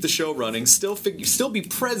have to keep the show running. Still be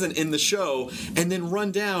present in the show, and then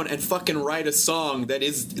run down and fucking write a song that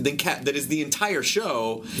is the entire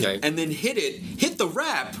show, right. And then hit the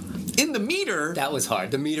rap in the meter. That was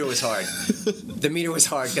hard. The meter was hard. The meter was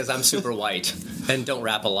hard because I'm super white and don't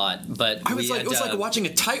rap a lot. But it was like watching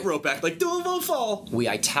a tightrope act. Like, don't fall. We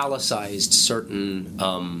italicized certain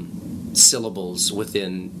syllables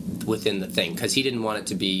within the thing because he didn't want it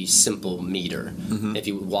to be simple meter. If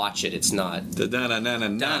you watch it, it's not. But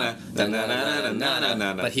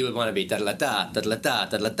he would want to be da da da da da da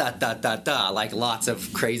da da da da da, like lots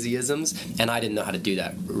of crazy isms, and I didn't know how to do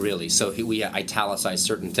that really. So we italicized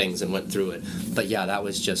certain things and went through it. But yeah, that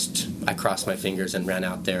was just, I crossed my fingers and ran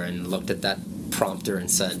out there and looked at that prompter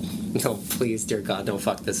and said, no, please, dear God, don't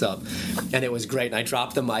fuck this up. And it was great. And I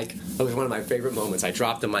dropped the mic. It was one of my favorite moments. I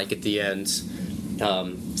dropped the mic at the end.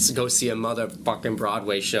 Go see a motherfucking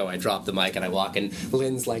Broadway show. I drop the mic and I walk, and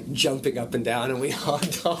Lynn's like jumping up and down, and we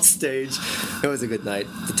hogged off stage. It was a good night.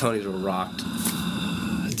 The Tonys were rocked.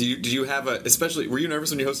 Do you have especially, were you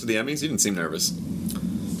nervous when you hosted the Emmys? You didn't seem nervous.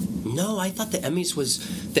 No, I thought the Emmys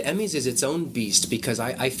is its own beast because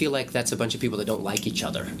I feel like that's a bunch of people that don't like each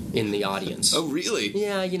other in the audience. Oh, really?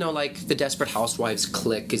 Yeah, like the Desperate Housewives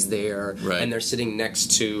clique is there, right. And they're sitting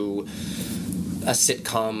next to a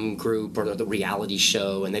sitcom group or the reality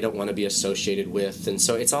show, and they don't want to be associated with, and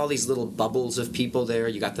so it's all these little bubbles of people there.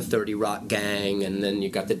 You got the 30 Rock gang, and then you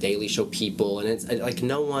got the Daily Show people, and it's like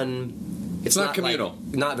no one It's not communal.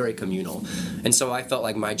 Not very communal. And so I felt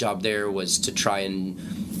like my job there was to try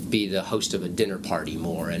and be the host of a dinner party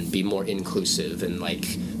more and be more inclusive and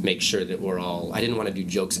like make sure that we're all. I didn't want to do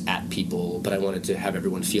jokes at people, but I wanted to have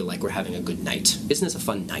everyone feel like we're having a good night. Isn't this a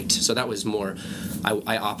fun night? So that was more.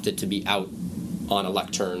 I opted to be out on a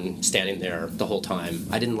lectern, standing there the whole time.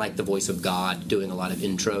 I didn't like the voice of God doing a lot of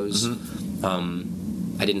intros.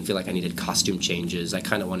 I didn't feel like I needed costume changes. I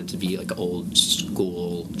kind of wanted to be like old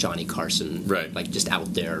school Johnny Carson, right? Like just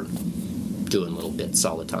out there doing little bits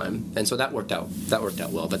all the time. And so that worked out. That worked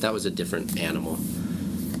out well. But that was a different animal.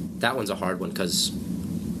 That one's a hard one because,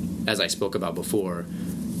 as I spoke about before,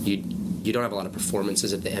 you don't have a lot of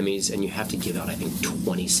performances at the Emmys, and you have to give out, I think,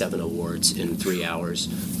 27 awards in 3 hours,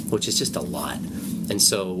 which is just a lot. And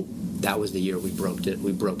so that was the year we broke it.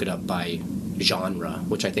 We broke it up by genre,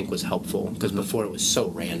 which I think was helpful, because before it was so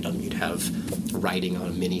random. You'd have writing on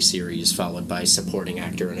a miniseries, followed by supporting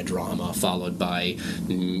actor in a drama, followed by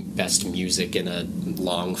best music in a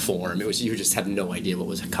long form. It was, you just had no idea what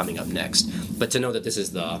was coming up next. But to know that this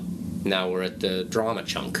is now we're at the drama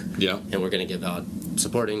chunk, and we're going to give out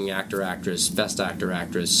supporting actor, actress, best actor,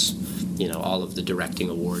 actress, all of the directing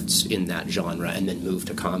awards in that genre, and then move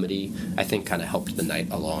to comedy, I think kind of helped the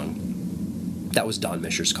night along. That was Don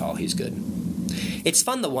Mischer's call. He's good. It's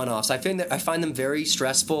fun, the one-offs. I find them very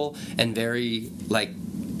stressful and very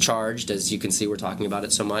charged, as you can see we're talking about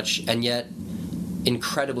it so much, and yet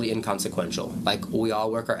incredibly inconsequential. Like, we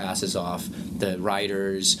all work our asses off. The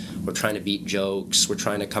writers, we're trying to beat jokes, we're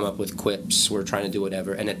trying to come up with quips, we're trying to do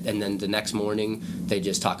whatever, and then the next morning they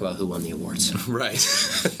just talk about who won the awards. Right.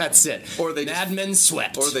 That's it. Or they Mad Men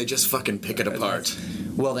swept. Or they just fucking pick it apart.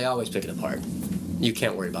 Well, they always pick it apart. You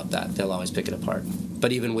can't worry about that. They'll always pick it apart.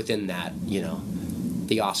 But even within that,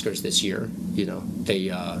 the Oscars this year,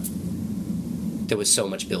 there was so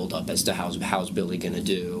much build-up as to how's Billy going to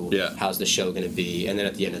do, how's the show going to be, and then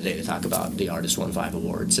at the end of the day they talk about the artist won 5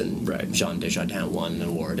 awards, and Jean Desjardins won an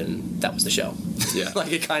award, and that was the show. Yeah.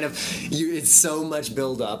 It kind of, it's so much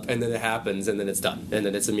build-up, and then it happens, and then it's done, and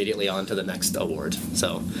then it's immediately on to the next award.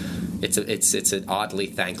 So it's an oddly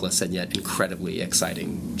thankless and yet incredibly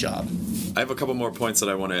exciting job. I have a couple more points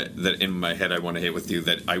that in my head I want to hit with you,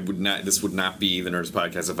 that this would not be the Nerdist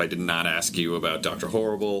Podcast if I did not ask you about Dr.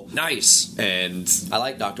 Horrible. Nice. And I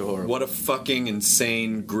like Dr. Horrible. What a fucking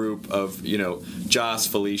insane group of, Joss,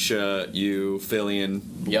 Felicia, you, Fillion.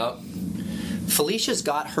 Yep. Felicia's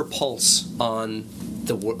got her pulse on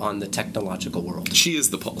the technological world. She is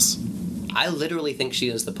the pulse. I literally think she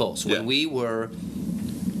is the pulse. Yeah.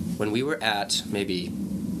 When we were at maybe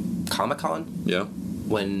Comic-Con,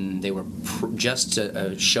 when they were just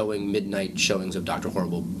showing midnight showings of Dr.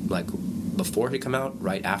 Horrible, before it had come out,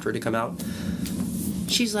 right after it had come out,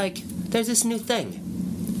 she's like, there's this new thing.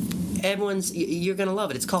 You're going to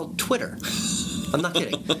love it. It's called Twitter. I'm not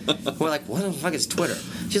kidding. We're like, what the fuck is Twitter?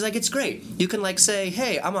 She's like, it's great. You can say,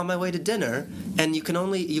 hey, I'm on my way to dinner, and you can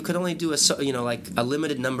only do a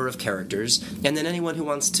limited number of characters, and then anyone who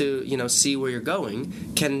wants to see where you're going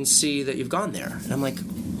can see that you've gone there. And I'm like,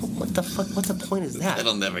 what the fuck? What the point is that?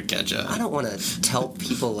 That'll never catch up. I don't want to tell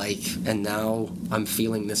people and now I'm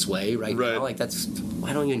feeling this way right now. I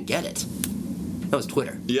don't even get it. That was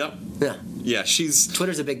Twitter. Yep. Yeah. Yeah,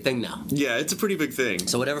 Twitter's a big thing now. Yeah, it's a pretty big thing.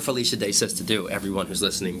 So whatever Felicia Day says to do, everyone who's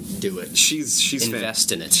listening, do it. She's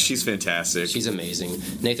invest in it. She's fantastic. She's amazing.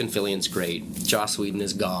 Nathan Fillion's great. Joss Whedon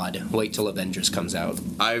is God. Wait till Avengers comes out.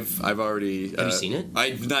 I've already. Have you seen it?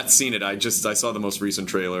 I've not seen it. I saw the most recent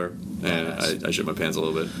trailer, and I shit my pants a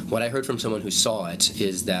little bit. What I heard from someone who saw it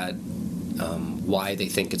is that why they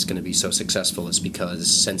think it's going to be so successful is because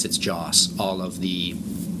since it's Joss, all of the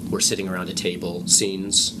we're sitting around a table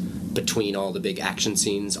scenes between all the big action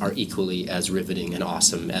scenes are equally as riveting and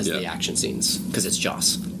awesome as the action scenes, because it's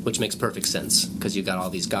Joss, which makes perfect sense, because you've got all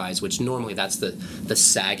these guys, which normally that's the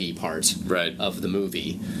saggy part of the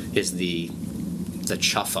movie, is the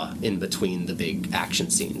chuffa in between the big action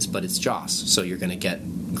scenes, but it's Joss, so you're going to get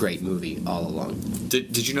great movie all along.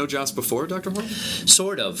 Did you know Joss before Dr. Horrible?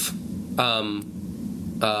 Sort of.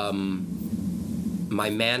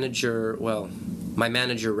 My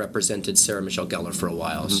manager represented Sarah Michelle Gellar for a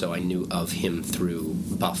while, so I knew of him through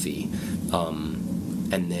Buffy.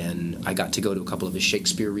 And then I got to go to a couple of his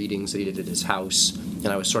Shakespeare readings that he did at his house, and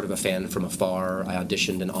I was sort of a fan from afar. I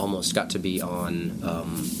auditioned and almost got to be on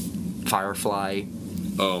Firefly.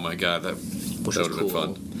 Oh my god, that would have been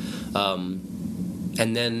fun.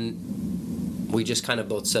 And then we just kind of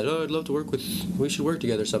both said, oh, I'd love to we should work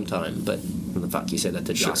together sometime. But what the fuck, you say that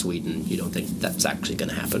to Joss Whedon, you don't think that's actually going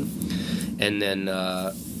to happen. And then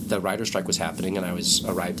the writer's strike was happening, and I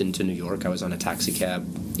arrived into New York. I was in a taxi cab.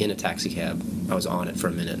 I was on it for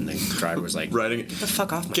a minute, and the driver was like, Riding, "Get the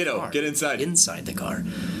fuck off my Kiddo, car. get inside." Inside the car.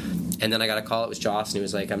 And then I got a call. It was Joss, and he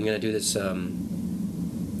was like, "I'm going to do this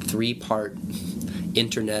 3-part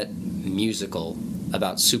internet musical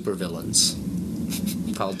about supervillains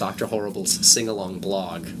called Dr. Horrible's Sing-Along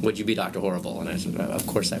Blog. Would you be Dr. Horrible?" And I said, "Of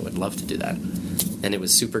course I would love to do that." And it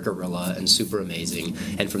was super guerrilla and super amazing.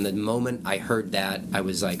 And from the moment I heard that, I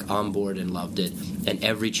was like on board and loved it. And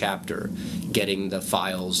every chapter, getting the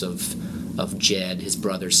files of Jed, his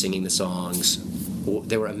brother, singing the songs,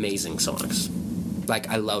 they were amazing songs. Like,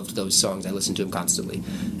 I loved those songs. I listened to them constantly.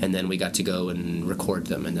 And then we got to go and record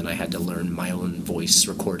them. And then I had to learn my own voice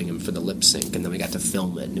recording them for the lip sync. And then we got to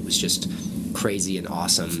film it. And it was just crazy and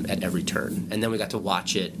awesome at every turn. And then we got to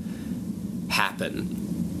watch it happen.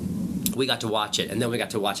 We got to watch it, and then we got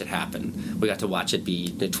to watch it happen. We got to watch it be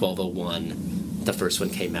the 1201. The first one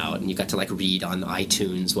came out, and you got to like read on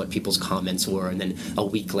iTunes what people's comments were, and then a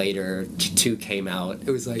week later, 2 came out.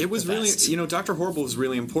 It was like, it was really, Dr. Horrible was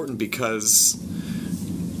really important because,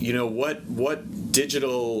 what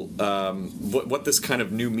digital, what this kind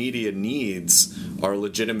of new media needs are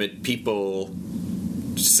legitimate people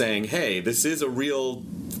saying, hey, this is a real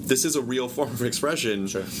form of expression.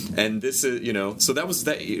 Sure. And this is, so that was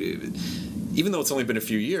that. Even though it's only been a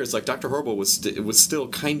few years, like Dr. Horrible was still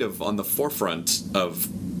kind of on the forefront of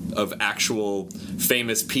actual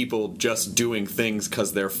famous people just doing things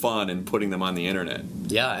because they're fun and putting them on the internet.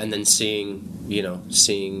 Yeah, and then seeing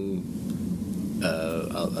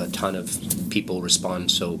a ton of people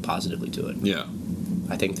respond so positively to it. Yeah,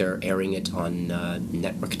 I think they're airing it on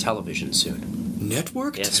network television soon.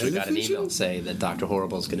 Network yes, television? We got an email say that Dr.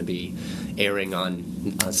 Horrible is going to be airing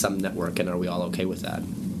on some network, and are we all okay with that?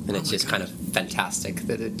 And it's just kind of fantastic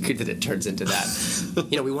that it turns into that.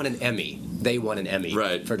 We won an Emmy. They won an Emmy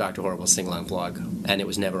for Dr. Horrible's Sing-Along Blog, and it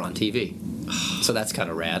was never on TV. So that's kind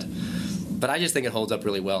of rad. But I just think it holds up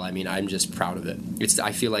really well. I mean, I'm just proud of it.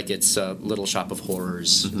 I feel like it's a Little Shop of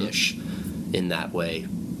Horrors-ish in that way.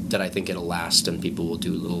 That I think it'll last, and people will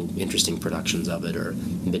do little interesting productions of it or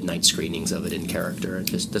midnight screenings of it in character.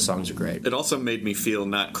 Just the songs are great. It also made me feel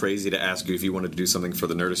not crazy to ask you if you wanted to do something for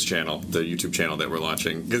the Nerdist channel, the YouTube channel that we're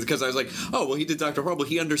launching, because I was like, oh well, he did Dr. Horrible.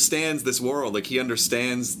 He understands this world. Like he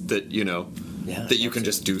understands that that you can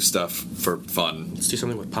just do stuff for fun. Let's do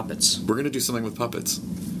something with puppets. We're gonna do something with puppets.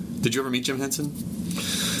 Did you ever meet Jim Henson?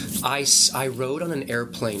 I rode on an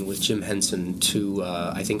airplane with Jim Henson to,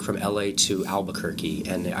 I think, from L.A. to Albuquerque,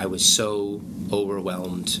 and I was so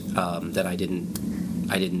overwhelmed that I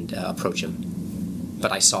didn't approach him.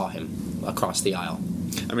 But I saw him across the aisle.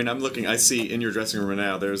 I mean, I see in your dressing room right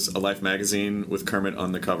now, there's a Life magazine with Kermit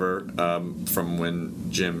on the cover from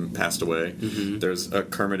when Jim passed away. Mm-hmm. There's a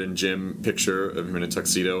Kermit and Jim picture of him in a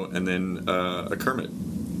tuxedo, and then a Kermit,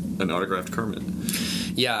 an autographed Kermit.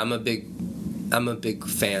 Yeah, I'm a big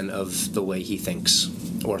fan of the way he thinks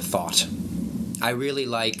or thought. I really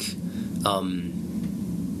like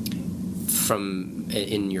from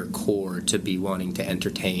in your core to be wanting to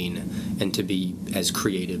entertain and to be as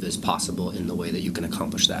creative as possible in the way that you can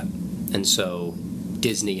accomplish that. And so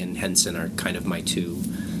Disney and Henson are kind of my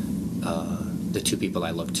the two people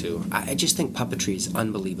I look to. I just think puppetry is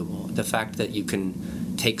unbelievable. The fact that you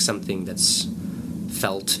can take something that's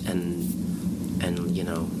felt and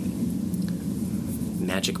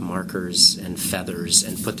magic markers and feathers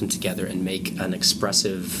and put them together and make an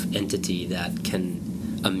expressive entity that can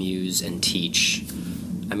amuse and teach.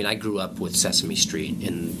 I mean, I grew up with Sesame Street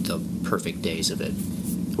in the perfect days of it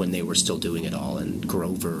when they were still doing it all, and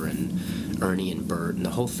Grover and Ernie and Bert and the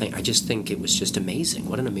whole thing. I just think it was just amazing.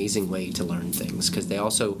 What an amazing way to learn things, because they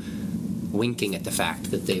also winking at the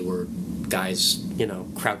fact that they were guys,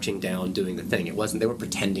 crouching down doing the thing. It wasn't, they were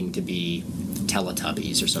pretending to be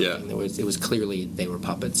Teletubbies or something. Yeah. It was clearly they were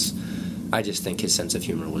puppets. I just think his sense of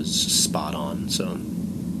humor was spot on. So,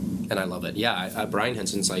 and I love it. Yeah, Brian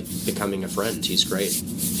Henson's like becoming a friend. He's great.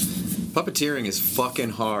 Puppeteering is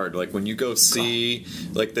fucking hard. Like when you go see,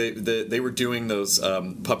 like they were doing those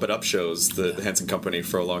Puppet Up shows, the Henson Company,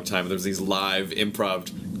 for a long time. There was these live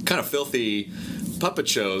improv, kind of filthy puppet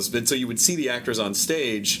shows, and so you would see the actors on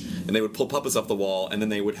stage, and they would pull puppets off the wall, and then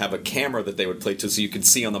they would have a camera that they would play to, so you could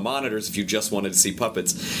see on the monitors if you just wanted to see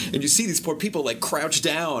puppets. And you see these poor people like crouch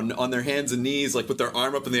down on their hands and knees, like with their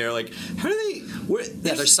arm up in the air, like how do they?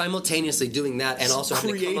 They're simultaneously doing that and also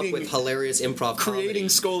having to come up with hilarious improv creating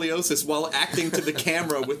comedy. Scoliosis while acting to the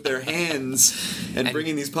camera with their hands and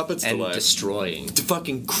bringing these puppets to life, destroying, to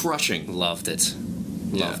fucking crushing. Loved it.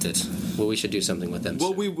 Well, we should do something with them.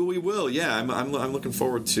 Well, soon. we will. Yeah, I'm looking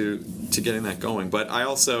forward to getting that going. But I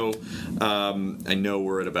also I know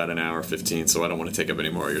we're at about an hour 15, so I don't want to take up any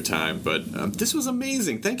more of your time. But this was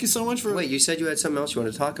amazing. Thank you so much for. Wait, you said you had something else you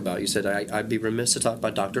wanted to talk about. You said I'd be remiss to talk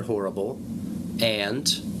about Dr. Horrible, and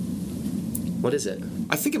what is it?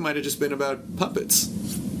 I think it might have just been about puppets.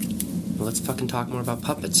 Well, let's fucking talk more about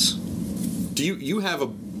puppets. Do you have a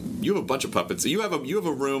bunch of puppets? You have a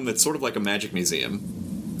room that's sort of like a magic museum.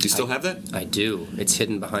 Do you still have that? I do. It's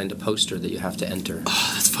hidden behind a poster that you have to enter.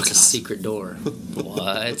 Oh, that's fucking It's a secret door.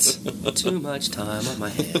 What? Too much time on my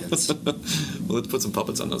hands. Well, let's put some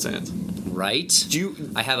puppets on those hands. Right?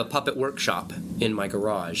 I have a puppet workshop in my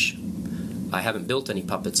garage. I haven't built any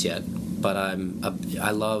puppets yet, but I'm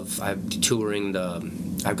touring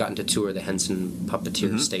I've gotten to tour the Henson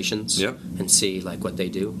Puppeteer stations and see like what they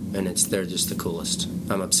do, and they're just the coolest.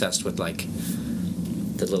 I'm obsessed with like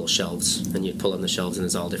the little shelves, and you pull on the shelves and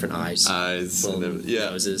there's all different eyes, little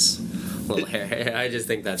noses, little hair. I just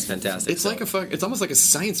think that's fantastic. It's it's almost like a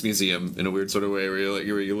science museum in a weird sort of way, where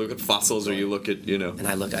you look at fossils or you look at And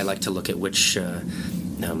I like to look at which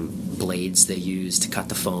blades they use to cut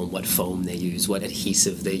the foam, what foam they use, what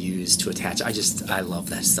adhesive they use to attach. I love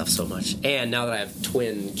that stuff so much. And now that I have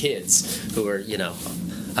twin kids who are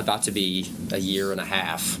about to be a year and a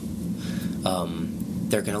half,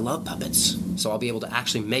 they're gonna love puppets. So I'll be able to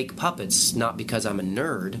actually make puppets, not because I'm a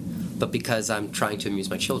nerd, but because I'm trying to amuse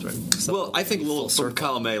my children. So well, I think a little from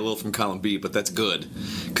column A, a little from column B, but that's good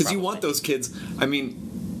because you want those kids. I mean,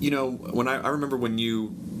 when I remember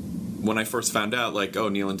when I first found out, like, oh,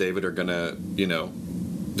 Neil and David are gonna,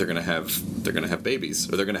 they're gonna have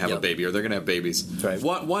babies, or they're gonna have a baby, or they're gonna have babies. Right.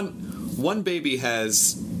 One baby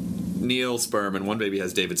has Neil's sperm and one baby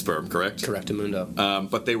has David's sperm, correct? Correctamundo.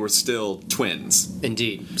 But they were still twins.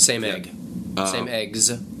 Indeed, same egg, same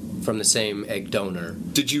eggs from the same egg donor.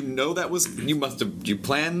 Did you know that was? Did you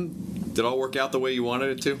plan? Did it all work out the way you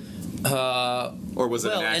wanted it to? Or was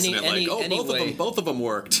it an accident? Both of them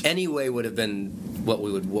worked. Anyway, would have been what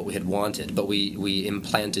we had wanted, but we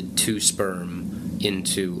implanted two sperm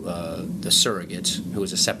into the surrogate, who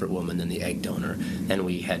was a separate woman than the egg donor, and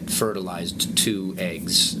we had fertilized two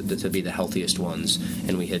eggs to be the healthiest ones,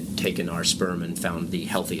 and we had taken our sperm and found the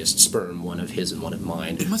healthiest sperm, one of his and one of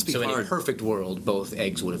mine. It must be hard. So in a perfect world, both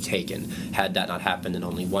eggs would have taken. Had that not happened and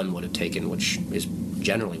only one would have taken, which is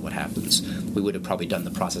generally what happens, we would have probably done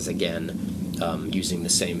the process again, using the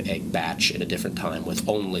same egg batch at a different time with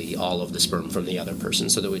only all of the sperm from the other person,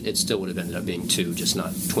 so that it still would have ended up being two, just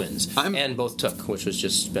not twins. And both took, which was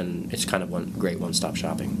it's kind of great one-stop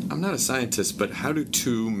shopping. I'm not a scientist, but how do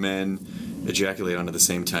two men ejaculate onto the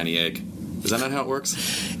same tiny egg? Is that not how it works?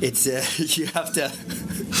 It's you have to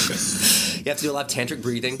do a lot of tantric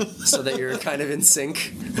breathing so that you're kind of in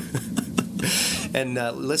sync. And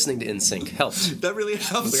listening to NSYNC helped. That really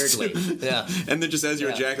helps. Weirdly, yeah. And then just as you're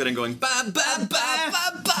ejaculating, going bye bye bye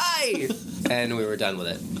bye bye, and we were done with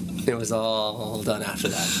it. It was all done after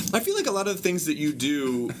that. I feel like a lot of the things that you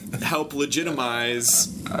do help legitimize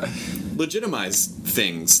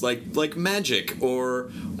things like magic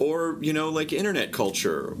or like internet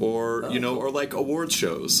culture or or like award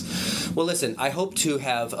shows. Well, listen, I hope to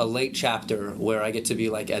have a late chapter where I get to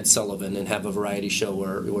be like Ed Sullivan and have a variety show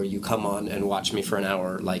where you come on and watch me for an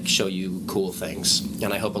hour, like show you cool things,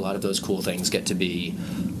 and I hope a lot of those cool things get to be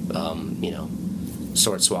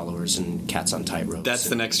sword swallowers and cats on tight-ropes. That's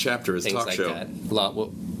the next chapter, is talk like show. That.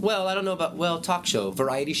 Well, I don't know about talk show,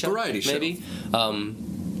 variety show, maybe.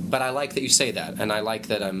 But I like that you say that, and I like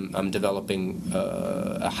that I'm developing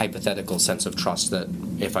a hypothetical sense of trust that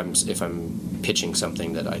if I'm pitching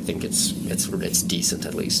something that I think it's decent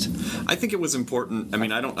at least. I think it was important. I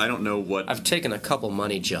mean, I don't know what. I've taken a couple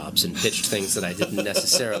money jobs and pitched things that I didn't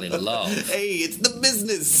necessarily love. Hey, it's the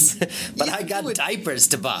business. But I got diapers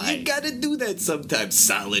to buy. You gotta do that sometimes.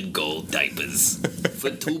 Solid gold diapers for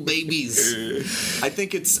two babies. I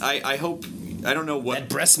think it's. I hope. I don't know what. That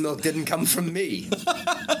breast milk didn't come from me.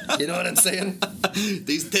 You know what I'm saying?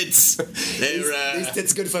 These tits. These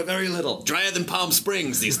tits good for very little. Drier than Palm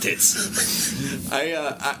Springs, these tits.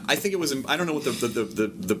 I think it was. I don't know what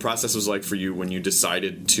the process was like for you when you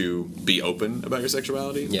decided to be open about your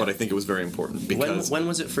sexuality, but I think it was very important because. When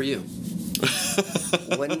was it for you?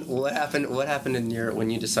 What happened when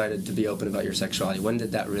you decided to be open about your sexuality? When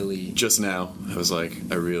did that really? Just now. I was like,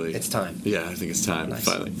 it's time. Yeah, I think it's time. Nice.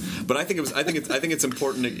 Finally. But I think it's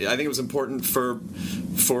important. I think it was important for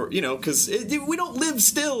because we don't live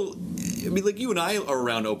still. I mean, like, you and I are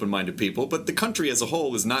around open-minded people, but the country as a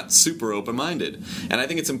whole is not super open-minded, and I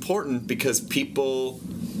think it's important because people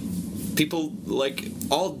people like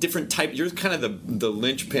all different types. You're kind of the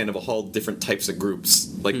linchpin of all different types of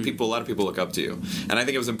groups. Like a lot of people look up to you, and I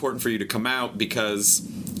think it was important for you to come out because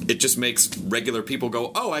it just makes regular people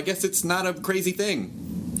go, "Oh, I guess it's not a crazy thing.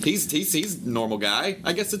 He's a normal guy.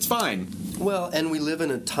 I guess it's fine." Well, and we live in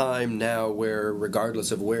a time now where,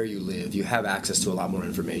 regardless of where you live, you have access to a lot more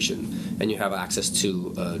information, and you have access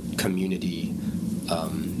to a community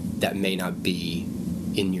that may not be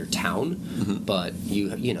in your town, but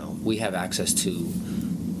we have access to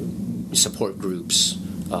support groups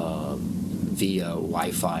via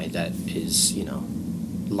Wi-Fi that is,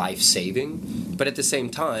 life-saving. But at the same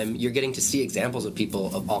time, you're getting to see examples of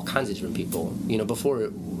people, of all kinds of different people.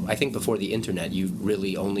 Before the internet, you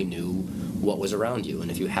really only knew what was around you. And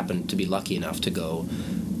if you happened to be lucky enough to go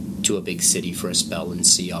to a big city for a spell and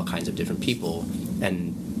see all kinds of different people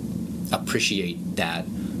and appreciate that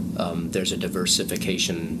there's a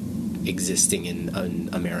diversification existing in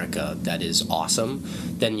America that is awesome,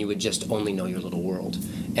 then you would just only know your little world.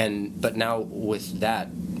 But now with that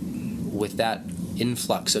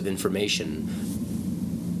influx of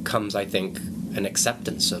information comes, I think, an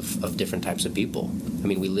acceptance of different types of people. I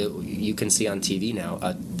mean, you can see on TV now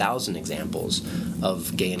 1,000 examples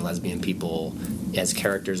of gay and lesbian people as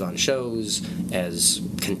characters on shows, as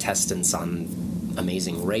contestants on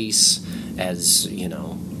Amazing Race, as,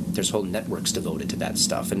 there's whole networks devoted to that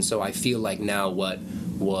stuff. And so I feel like now what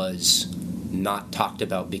was not talked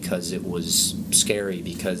about because it was scary,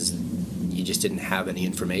 because you just didn't have any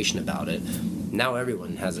information about it, now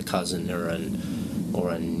everyone has a cousin or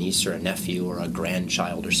a niece or a nephew or a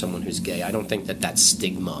grandchild or someone who's gay. I don't think that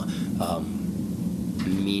stigma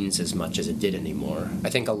means as much as it did anymore. I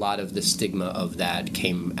think a lot of the stigma of that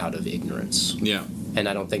came out of ignorance. Yeah. And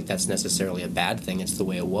I don't think that's necessarily a bad thing. It's the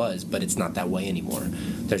way it was, but it's not that way anymore.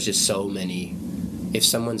 There's just so many. If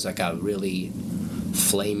someone's like a really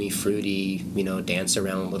flamey, fruity, dance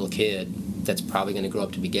around little kid that's probably going to grow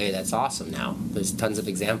up to be gay, that's awesome now. There's tons of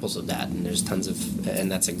examples of that, and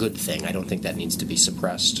and that's a good thing. I don't think that needs to be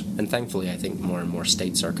suppressed. And thankfully, I think more and more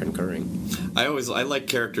states are concurring. I like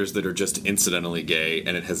characters that are just incidentally gay,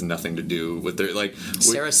 and it has nothing to do with their,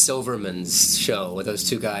 Sarah Silverman's show with those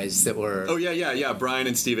two guys that were... Oh, yeah, Brian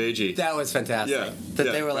and Steve Agee. That was fantastic. Yeah.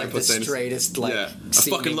 They were the straightest, I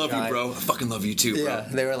fucking love you, bro. I fucking love you too, bro. Yeah,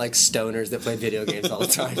 they were like stoners that played video games all the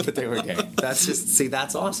time, but they were gay.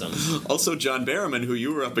 That's awesome. Also, John Barrowman, who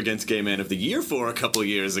you were up against Gay Man of the Year for a couple of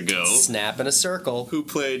years ago. Snap in a circle. Who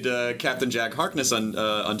played Captain Jack Harkness on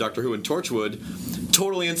Doctor Who and Torchwood.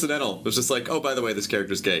 Totally incidental. It was just like, oh, by the way, this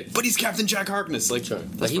character's gay. But he's Captain Jack Harkness. Sure.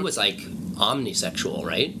 But he was omnisexual,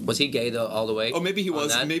 right? Was he gay all the way? Oh, maybe he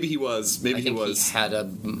was. Maybe he was. Maybe he was. He had a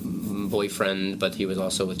boyfriend, but he was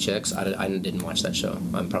also with chicks. I didn't watch that show.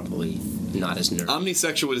 I'm probably not as nerdy.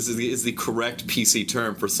 Omnisexual is the correct PC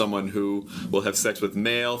term for someone who will have sex with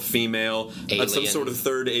male, female, some sort of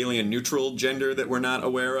third alien neutral gender that we're not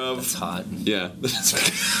aware of. That's hot. Yeah.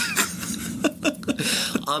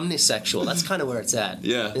 Omnisexual. That's kind of where it's at.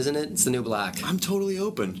 Yeah. Isn't it? It's the new black. I'm totally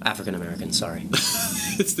open. African American, sorry.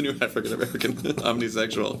 It's the new African American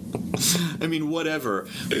omnisexual. I mean, whatever.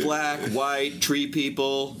 Black, white, tree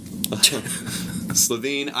people,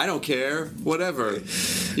 Slovene, I don't care. Whatever.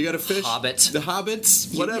 You got a fish. Hobbit. The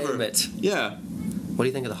Hobbits, whatever. You name it. Yeah. What do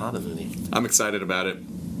you think of the Hobbit movie? I'm excited about it.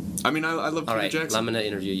 I mean, I love Peter Jackson. I'm going to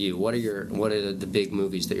interview you. What are the big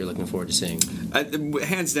movies that you're looking forward to seeing?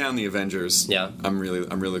 Hands down, the Avengers. Yeah, I'm really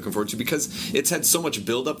looking forward to, because it's had so much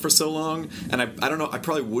build up for so long, and I don't know, I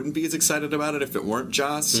probably wouldn't be as excited about it if it weren't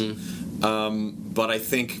Joss. But I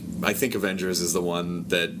think Avengers is the one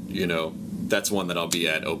that that's one that I'll be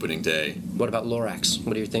at opening day. What about Lorax?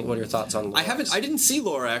 What do you think? What are your thoughts on Lorax? I didn't see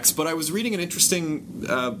Lorax, but I was reading an interesting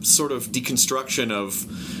sort of deconstruction of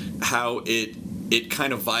how it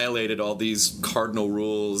kind of violated all these cardinal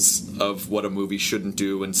rules of what a movie shouldn't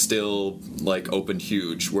do, and still opened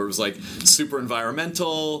huge, where it was super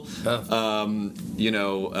environmental, what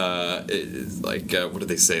did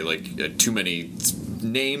they say, too many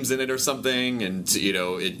names in it or something, and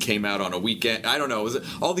it came out on a weekend. I don't know. It was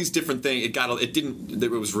all these different things.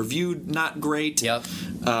 It was reviewed not great. Yep.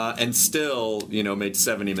 And still made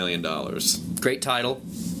 $70 million. Great title,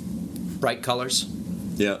 bright colors.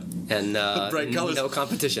 Yeah. And bright colors. No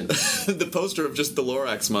competition. The poster of just the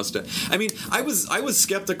Lorax mustache. I mean, I was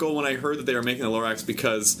skeptical when I heard that they were making the Lorax,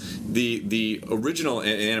 because the original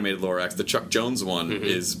animated Lorax, the Chuck Jones one,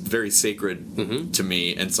 is very sacred to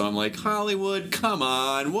me, and so I'm like, Hollywood, come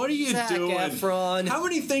on, what are you doing? Efron. How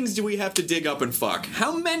many things do we have to dig up and fuck?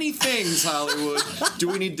 How many things, Hollywood, do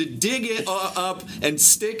we need to dig it up and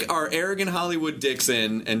stick our arrogant Hollywood dicks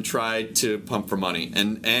in and try to pump for money?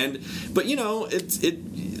 But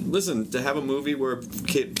listen, to have a movie where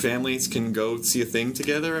families can go see a thing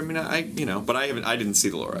together. I mean, but I didn't see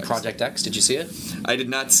the Lorax. Project X, did you see it? I did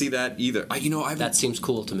not see that either. That seems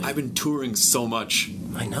cool to me. I've been touring so much.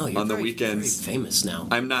 I know, you're on the weekends. Very famous now.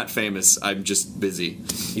 I'm not famous. I'm just busy.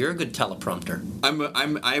 You're a good teleprompter.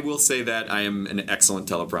 I will say that I am an excellent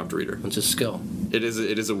teleprompter reader. It's a skill. It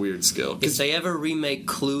is a weird skill. If they ever remake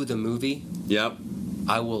Clue the movie, yep,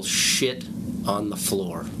 I will shit on the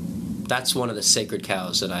floor. That's one of the sacred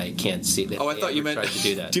cows that I can't see. Oh, I thought you meant. Tried to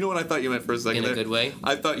do that. Do you know what I thought you meant for a second? In a good way.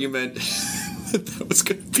 I thought you meant that was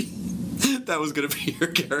going to be your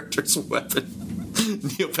character's weapon.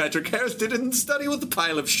 Neil Patrick Harris didn't study with the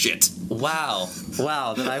pile of shit. Wow.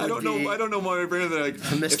 That I don't know more. They're like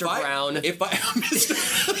Mr. Brown.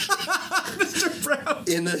 Mr. Brown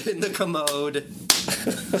in the commode.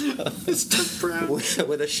 Mr. Brown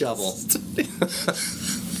with a shovel.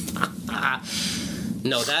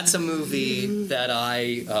 No, that's a movie that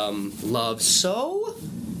I love so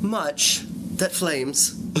much that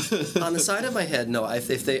flames on the side of my head. No,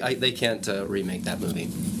 if they can't remake that movie.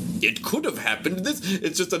 It could have happened.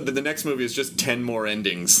 It's just the next movie is just 10 more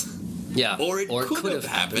endings. Yeah, or it could have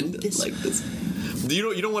happened like this.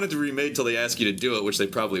 You don't want it to be remade till they ask you to do it, which they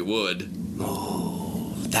probably would.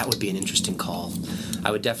 Oh, that would be an interesting call.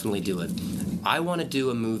 I would definitely do it. I want to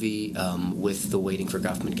do a movie with the Waiting for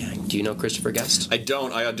Guffman gang. Do you know Christopher Guest? I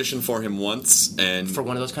don't. I auditioned for him once, and for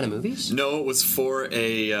one of those kind of movies? No, it was for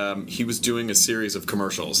a. He was doing a series of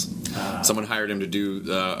commercials. Someone hired him to do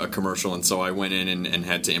a commercial, and so I went in and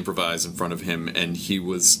had to improvise in front of him. And he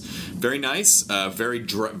was very nice, very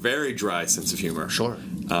dry sense of humor. Sure.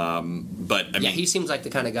 But I mean, he seems like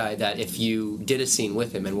the kind of guy that if you did a scene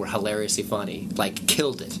with him and were hilariously funny, like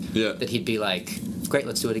killed it, that he'd be like, "Great,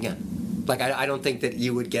 let's do it again." Like, I don't think that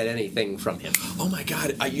you would get anything from him. Oh my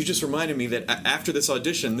God! You just reminded me that after this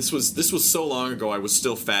audition, this was so long ago. I was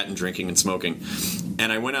still fat and drinking and smoking,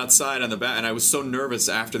 and I went outside on the back, and I was so nervous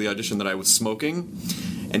after the audition that I was smoking.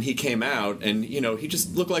 And he came out, and he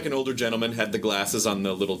just looked like an older gentleman. Had the glasses on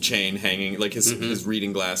the little chain hanging, like his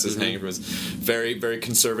reading glasses hanging from his very, very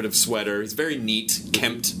conservative sweater. He's very neat,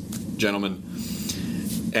 kempt gentleman.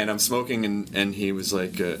 And I'm smoking, and he was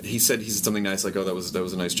like, he said something nice, like, "Oh, that was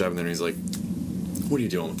a nice job." And then he's like, "What are you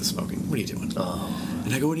doing with the smoking? What are you doing?" Oh.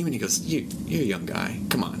 And I go, "What do you mean?" He goes, "You're a young guy.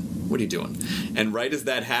 Come on. What are you doing?" And right as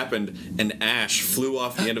that happened, an ash flew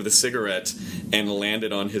off the end of the cigarette and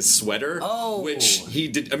landed on his sweater, which he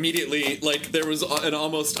did immediately. Like, there was an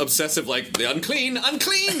almost obsessive, like, unclean,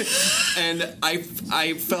 and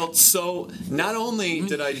I felt so. Not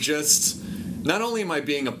only am I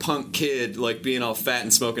being a punk kid, like being all fat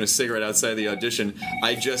and smoking a cigarette outside the audition,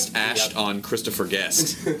 I just ashed on Christopher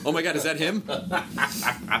Guest. Oh my God, is that him?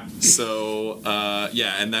 So,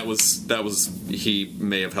 and that was he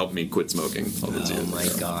may have helped me quit smoking all those years. Oh my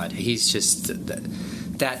God, he's just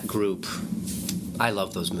that group. I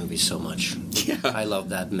love those movies so much. Yeah, I love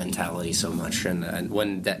that mentality so much, and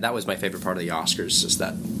when that was my favorite part of the Oscars, is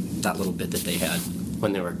that little bit that they had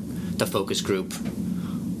when they were the focus group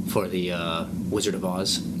for the Wizard of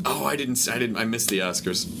Oz. Oh, I didn't. I missed the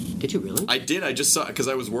Oscars. Did you really? I did. I just saw it because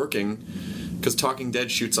I was working. Because Talking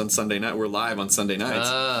Dead shoots on Sunday night. We're live on Sunday nights,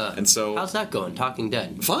 and so how's that going? Talking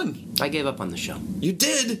Dead. Fun. I gave up on the show. You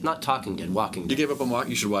did? Not Talking Dead. Walking Dead. You gave up on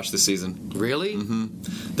Walking. You should watch this season. Really? Mm-hmm.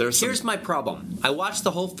 Here's my problem. I watched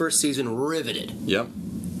the whole first season, riveted. Yep.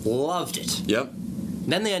 Loved it. Yep.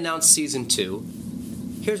 Then they announced season 2.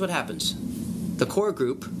 Here's what happens: the core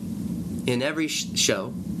group in every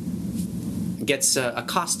show gets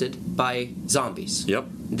accosted by zombies. Yep.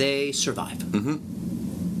 They survive.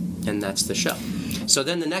 Mm-hmm. And that's the show. So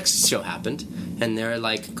then the next show happened, and they're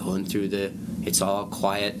like going through it's all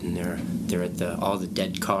quiet, and they're at all the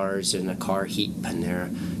dead cars in a car heap, and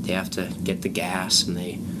they have to get the gas, and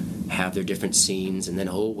they have their different scenes, and then,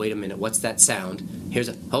 oh, wait a minute, what's that sound? Here's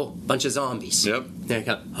a bunch of zombies. Yep. There you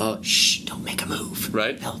go. Oh, shh, don't make a move.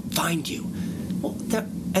 Right. They'll find you. Well,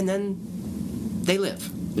 and then they live.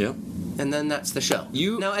 Yep. And then that's the show.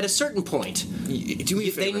 Now, at a certain point,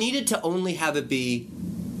 they needed to only have it be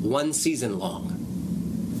 1 season long.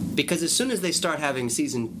 Because as soon as they start having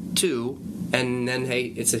season 2, and then, hey,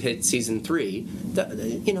 it's a hit season 3,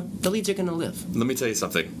 the leads are going to live. Let me tell you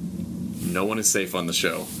something. No one is safe on the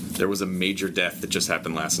show. There was a major death that just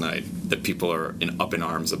happened last night that people are up in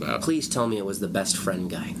arms about. Please tell me it was the best friend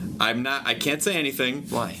guy. I can't say anything.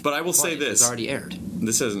 Why? But I will say this. It's already aired.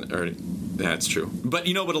 This hasn't already. That's true. But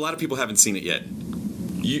but a lot of people haven't seen it yet.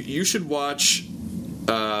 You should watch.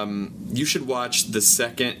 You should watch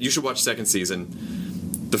second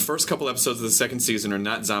season. The first couple episodes of the second season are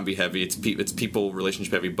not zombie heavy. It's people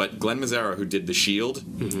relationship heavy. But Glenn Mazzara, who did The Shield,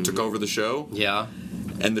 took over the show. Yeah.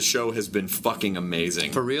 and the show has been fucking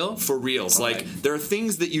amazing. For real? For reals. All like, right. there are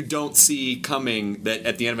things that you don't see coming that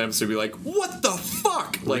at the end of an episode you'll be like, what the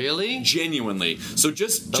fuck? Like, Really? Genuinely. So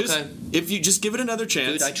just Okay. if you just give it another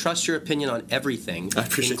chance. Dude, I trust your opinion on everything, I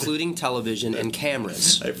appreciate including television and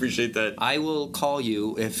cameras. I appreciate that. I will call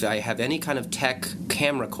you if I have any kind of tech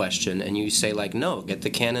camera question and you say, like, no, get the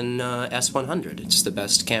Canon S100. It's the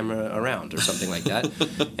best camera around, or something like that.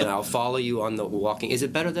 And I'll follow you on the walking. Is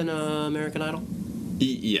it better than American Idol?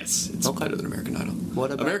 Yes, it's Okay. better than American Idol.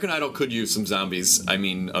 What about- American Idol could use some zombies. I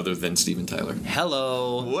mean, other than Steven Tyler.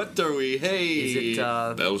 Hello. What are we? Hey, Is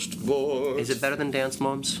it, Belched boys. Is it better than Dance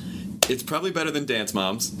Moms? It's probably better than Dance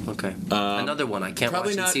Moms. Okay. Another one I can't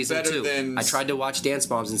probably watch in not season better 2. than- I tried to watch Dance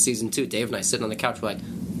Moms in season 2. Dave and I sitting on the couch, we're like,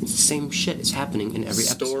 it's the same shit. It's happening in every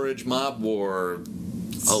episode. Storage Mob War.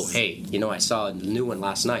 Oh, hey, you know, I saw a new one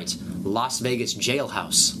last night. Las Vegas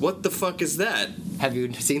Jailhouse. What the fuck is that? Have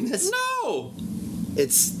you seen this? No.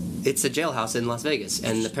 It's a jailhouse in Las Vegas,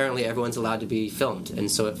 and apparently everyone's allowed to be filmed, and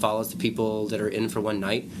so it follows the people that are in for one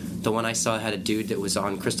night. The one I saw had a dude that was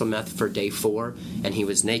on crystal meth for day 4, and he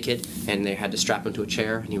was naked, and they had to strap him to a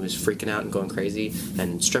chair, and he was freaking out and going crazy,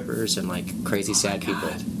 and strippers and like crazy sad people.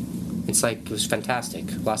 It's like, it was fantastic.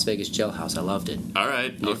 Las Vegas Jailhouse, I loved it. All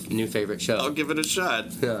right. New favorite show. I'll give it a shot.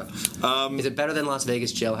 Yeah. Is it better than Las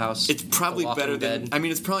Vegas Jailhouse? It's probably The Walking better than. Dead? I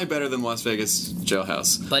mean, it's probably better than Las Vegas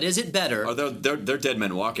Jailhouse. But is it better? Or they're dead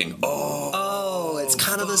men walking. Oh, it's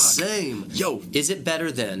kind of the same. Yo. Is it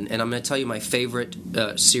better than, and I'm going to tell you my favorite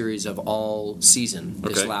series of all season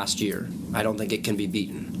this Okay. last year. I don't think it can be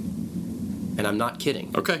beaten. And I'm not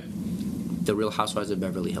kidding. Okay. The Real Housewives of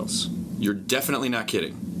Beverly Hills. You're definitely not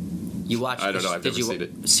kidding. You watched I don't know. I've did never you, seen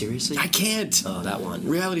it. Seriously? I can't. Oh, that one.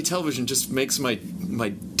 Reality television just makes my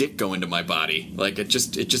dick go into my body. Like it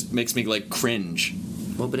just makes me like cringe.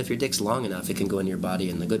 Well, but if your dick's long enough, it can go in your body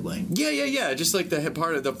in the good way. Yeah. Just like the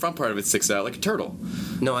front part of it sticks out like a turtle.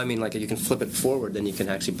 No, I mean, like, you can flip it forward, then you can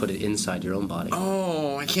actually put it inside your own body.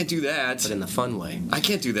 Oh, I can't do that. But in the fun way. I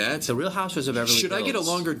can't do that. The Real Housewives of Beverly Hills. Should I get a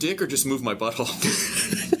longer dick or just move my butthole?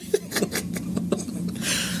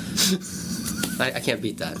 I can't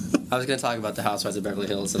beat that. I was going to talk about the Housewives of Beverly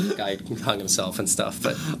Hills and the guy hung himself and stuff,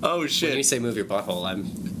 but Oh when you shit! say move your butthole,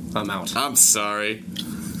 I'm out. I'm sorry.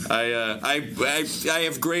 I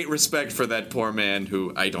have great respect for that poor man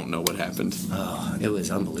who I don't know what happened. Oh, it was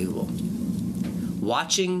unbelievable.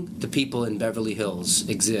 Watching the people in Beverly Hills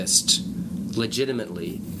exist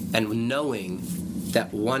legitimately and knowing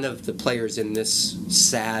that one of the players in this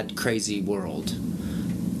sad, crazy world,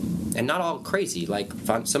 and not all crazy, like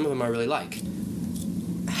some of them I really like,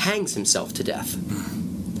 hangs himself to death.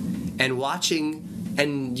 And watching,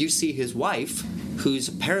 and you see his wife, who's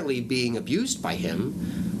apparently being abused by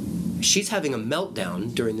him, she's having a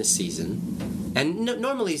meltdown during this season. And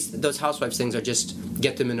normally those housewives things are just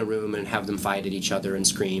get them in a room and have them fight at each other and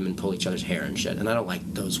scream and pull each other's hair and shit. And I don't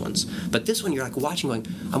like those ones. But this one you're like watching going,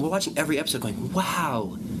 and we're watching every episode going,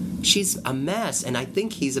 wow, she's a mess and I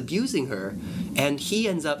think he's abusing her. And he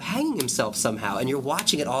ends up hanging himself somehow. And you're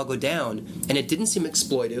watching it all go down. And it didn't seem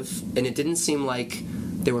exploitive. And it didn't seem like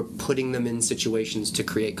they were putting them in situations to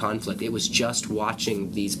create conflict. It was just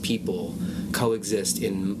watching these people coexist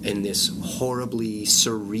in this horribly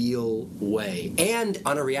surreal way. And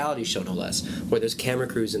on a reality show, no less, where there's camera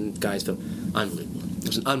crews and guys film. Unbelievable. It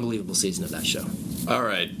was an unbelievable season of that show. All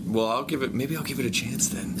right. Well, maybe I'll give it a chance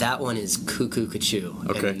then. That one is cuckoo cuckoo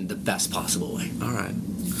Okay. in the best possible way. All right.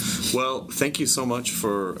 Well, thank you so much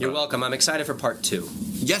for... You're welcome. I'm excited for part 2.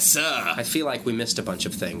 Yes, sir! I feel like we missed a bunch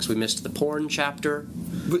of things. We missed the porn chapter.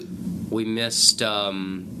 We missed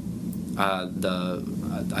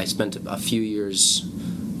I spent a few years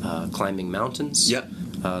climbing mountains. Yep.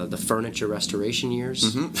 The furniture restoration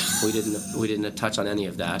years. Mm-hmm. We didn't touch on any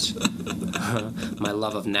of that. My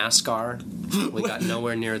love of NASCAR. We got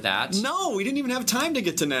nowhere near that. No, we didn't even have time to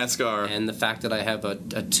get to NASCAR. And the fact that I have a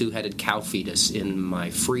two-headed cow fetus in my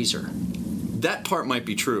freezer. That part might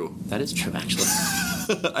be true. That is true, actually.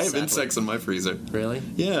 I have Sadly. insects in my freezer. Really?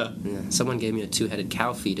 Yeah. Yeah. Someone gave me a two-headed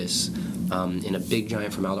cow fetus in a big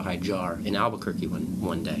giant formaldehyde jar in Albuquerque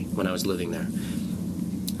one day when I was living there.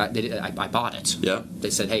 I bought it. Yeah. They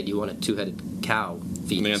said, hey, do you want a two-headed cow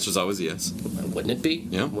fetus? And the answer's always yes. Wouldn't it be?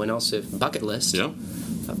 Yeah. When else if bucket list? Yeah.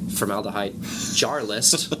 Formaldehyde jar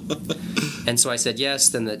list. And so I said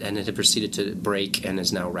yes, and it had proceeded to break and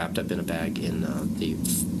is now wrapped up in a bag in the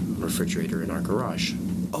refrigerator in our garage.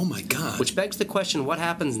 Oh my God. Which begs the question, what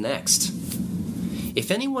happens next? If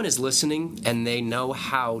anyone is listening and they know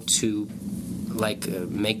how to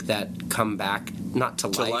make that come back not to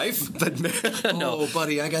life, but no. Oh,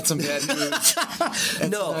 buddy, I got some bad news.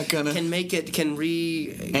 No, can make it, can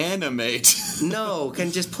animate. No,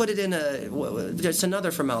 can just put it in there's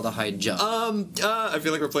another formaldehyde jug. I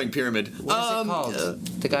feel like we're playing Pyramid. What is it called?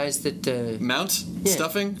 The guys that... Mount? Yeah.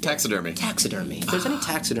 Stuffing? Taxidermy. Taxidermy. If there's any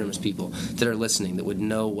taxidermist people that are listening that would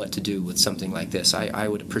know what to do with something like this, I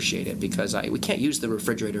would appreciate it, because we can't use the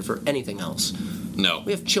refrigerator for anything else. No.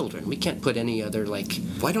 We have children. We can't put any other, like...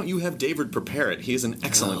 Why don't you have David prepare it? He's an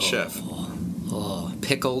excellent chef.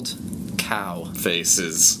 Pickled cow.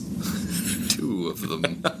 Faces. 2 of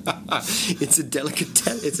them. It's a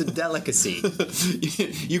delicacy.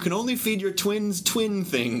 You can only feed your twins twin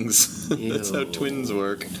things. That's how twins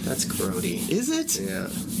work. That's grody. Is it? Yeah.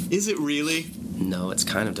 Is it really? No, it's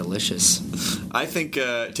kind of delicious. I think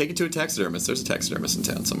take it to a taxidermist. There's a taxidermist in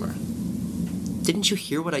town somewhere. Didn't you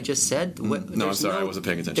hear what I just said? No, I'm sorry. I wasn't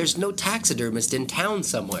paying attention. There's no taxidermist in town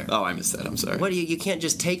somewhere. Oh, I missed that. I'm sorry. What you can't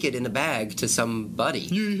just take it in a bag to somebody.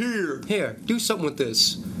 Here, do something with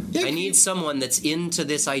this. Yeah, I need someone that's into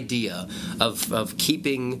this idea of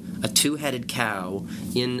keeping a 2-headed cow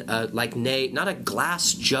in not a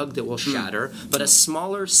glass jug that will shatter, but a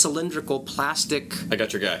smaller cylindrical plastic. I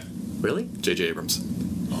got your guy. Really? J.J. Abrams.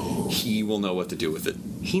 Oh. He will know what to do with it.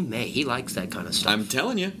 He likes that kind of stuff. I'm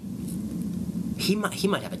telling you. He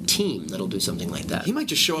might have a team that'll do something like that. He might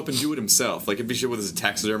just show up and do it himself. Like if he showed with his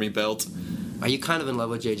taxidermy belt. Are you kind of in love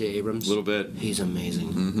with J.J. Abrams? A little bit. He's amazing.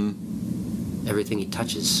 Mm-hmm. Everything he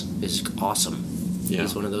touches is awesome. Yeah.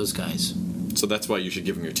 He's one of those guys. So that's why you should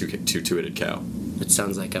give him your two-headed cow. It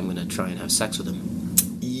sounds like I'm going to try and have sex with him.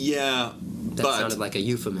 Yeah, That sounded like a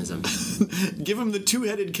euphemism. Give him the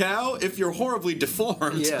 2-headed cow if you're horribly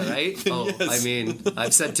deformed. Yeah, right? Oh, yes. I mean,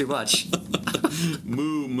 I've said too much.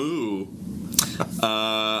 Moo, moo.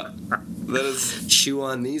 That is... Chew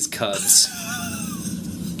on these cubs.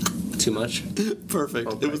 Too much? Perfect.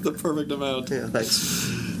 Okay. It was the perfect amount. Yeah, thanks.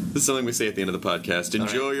 This is something we say at the end of the podcast.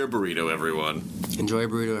 Enjoy your burrito, everyone. Enjoy your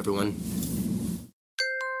burrito, everyone.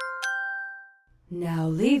 Now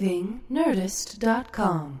leaving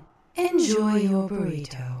Nerdist.com. Enjoy your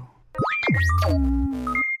burrito.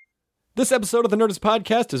 This episode of the Nerdist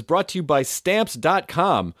Podcast is brought to you by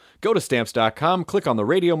Stamps.com. Go to Stamps.com, click on the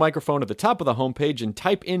radio microphone at the top of the homepage, and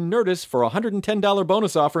type in Nerdist for a $110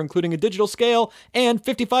 bonus offer, including a digital scale and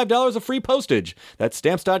 $55 of free postage. That's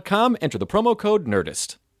Stamps.com. Enter the promo code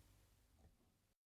Nerdist.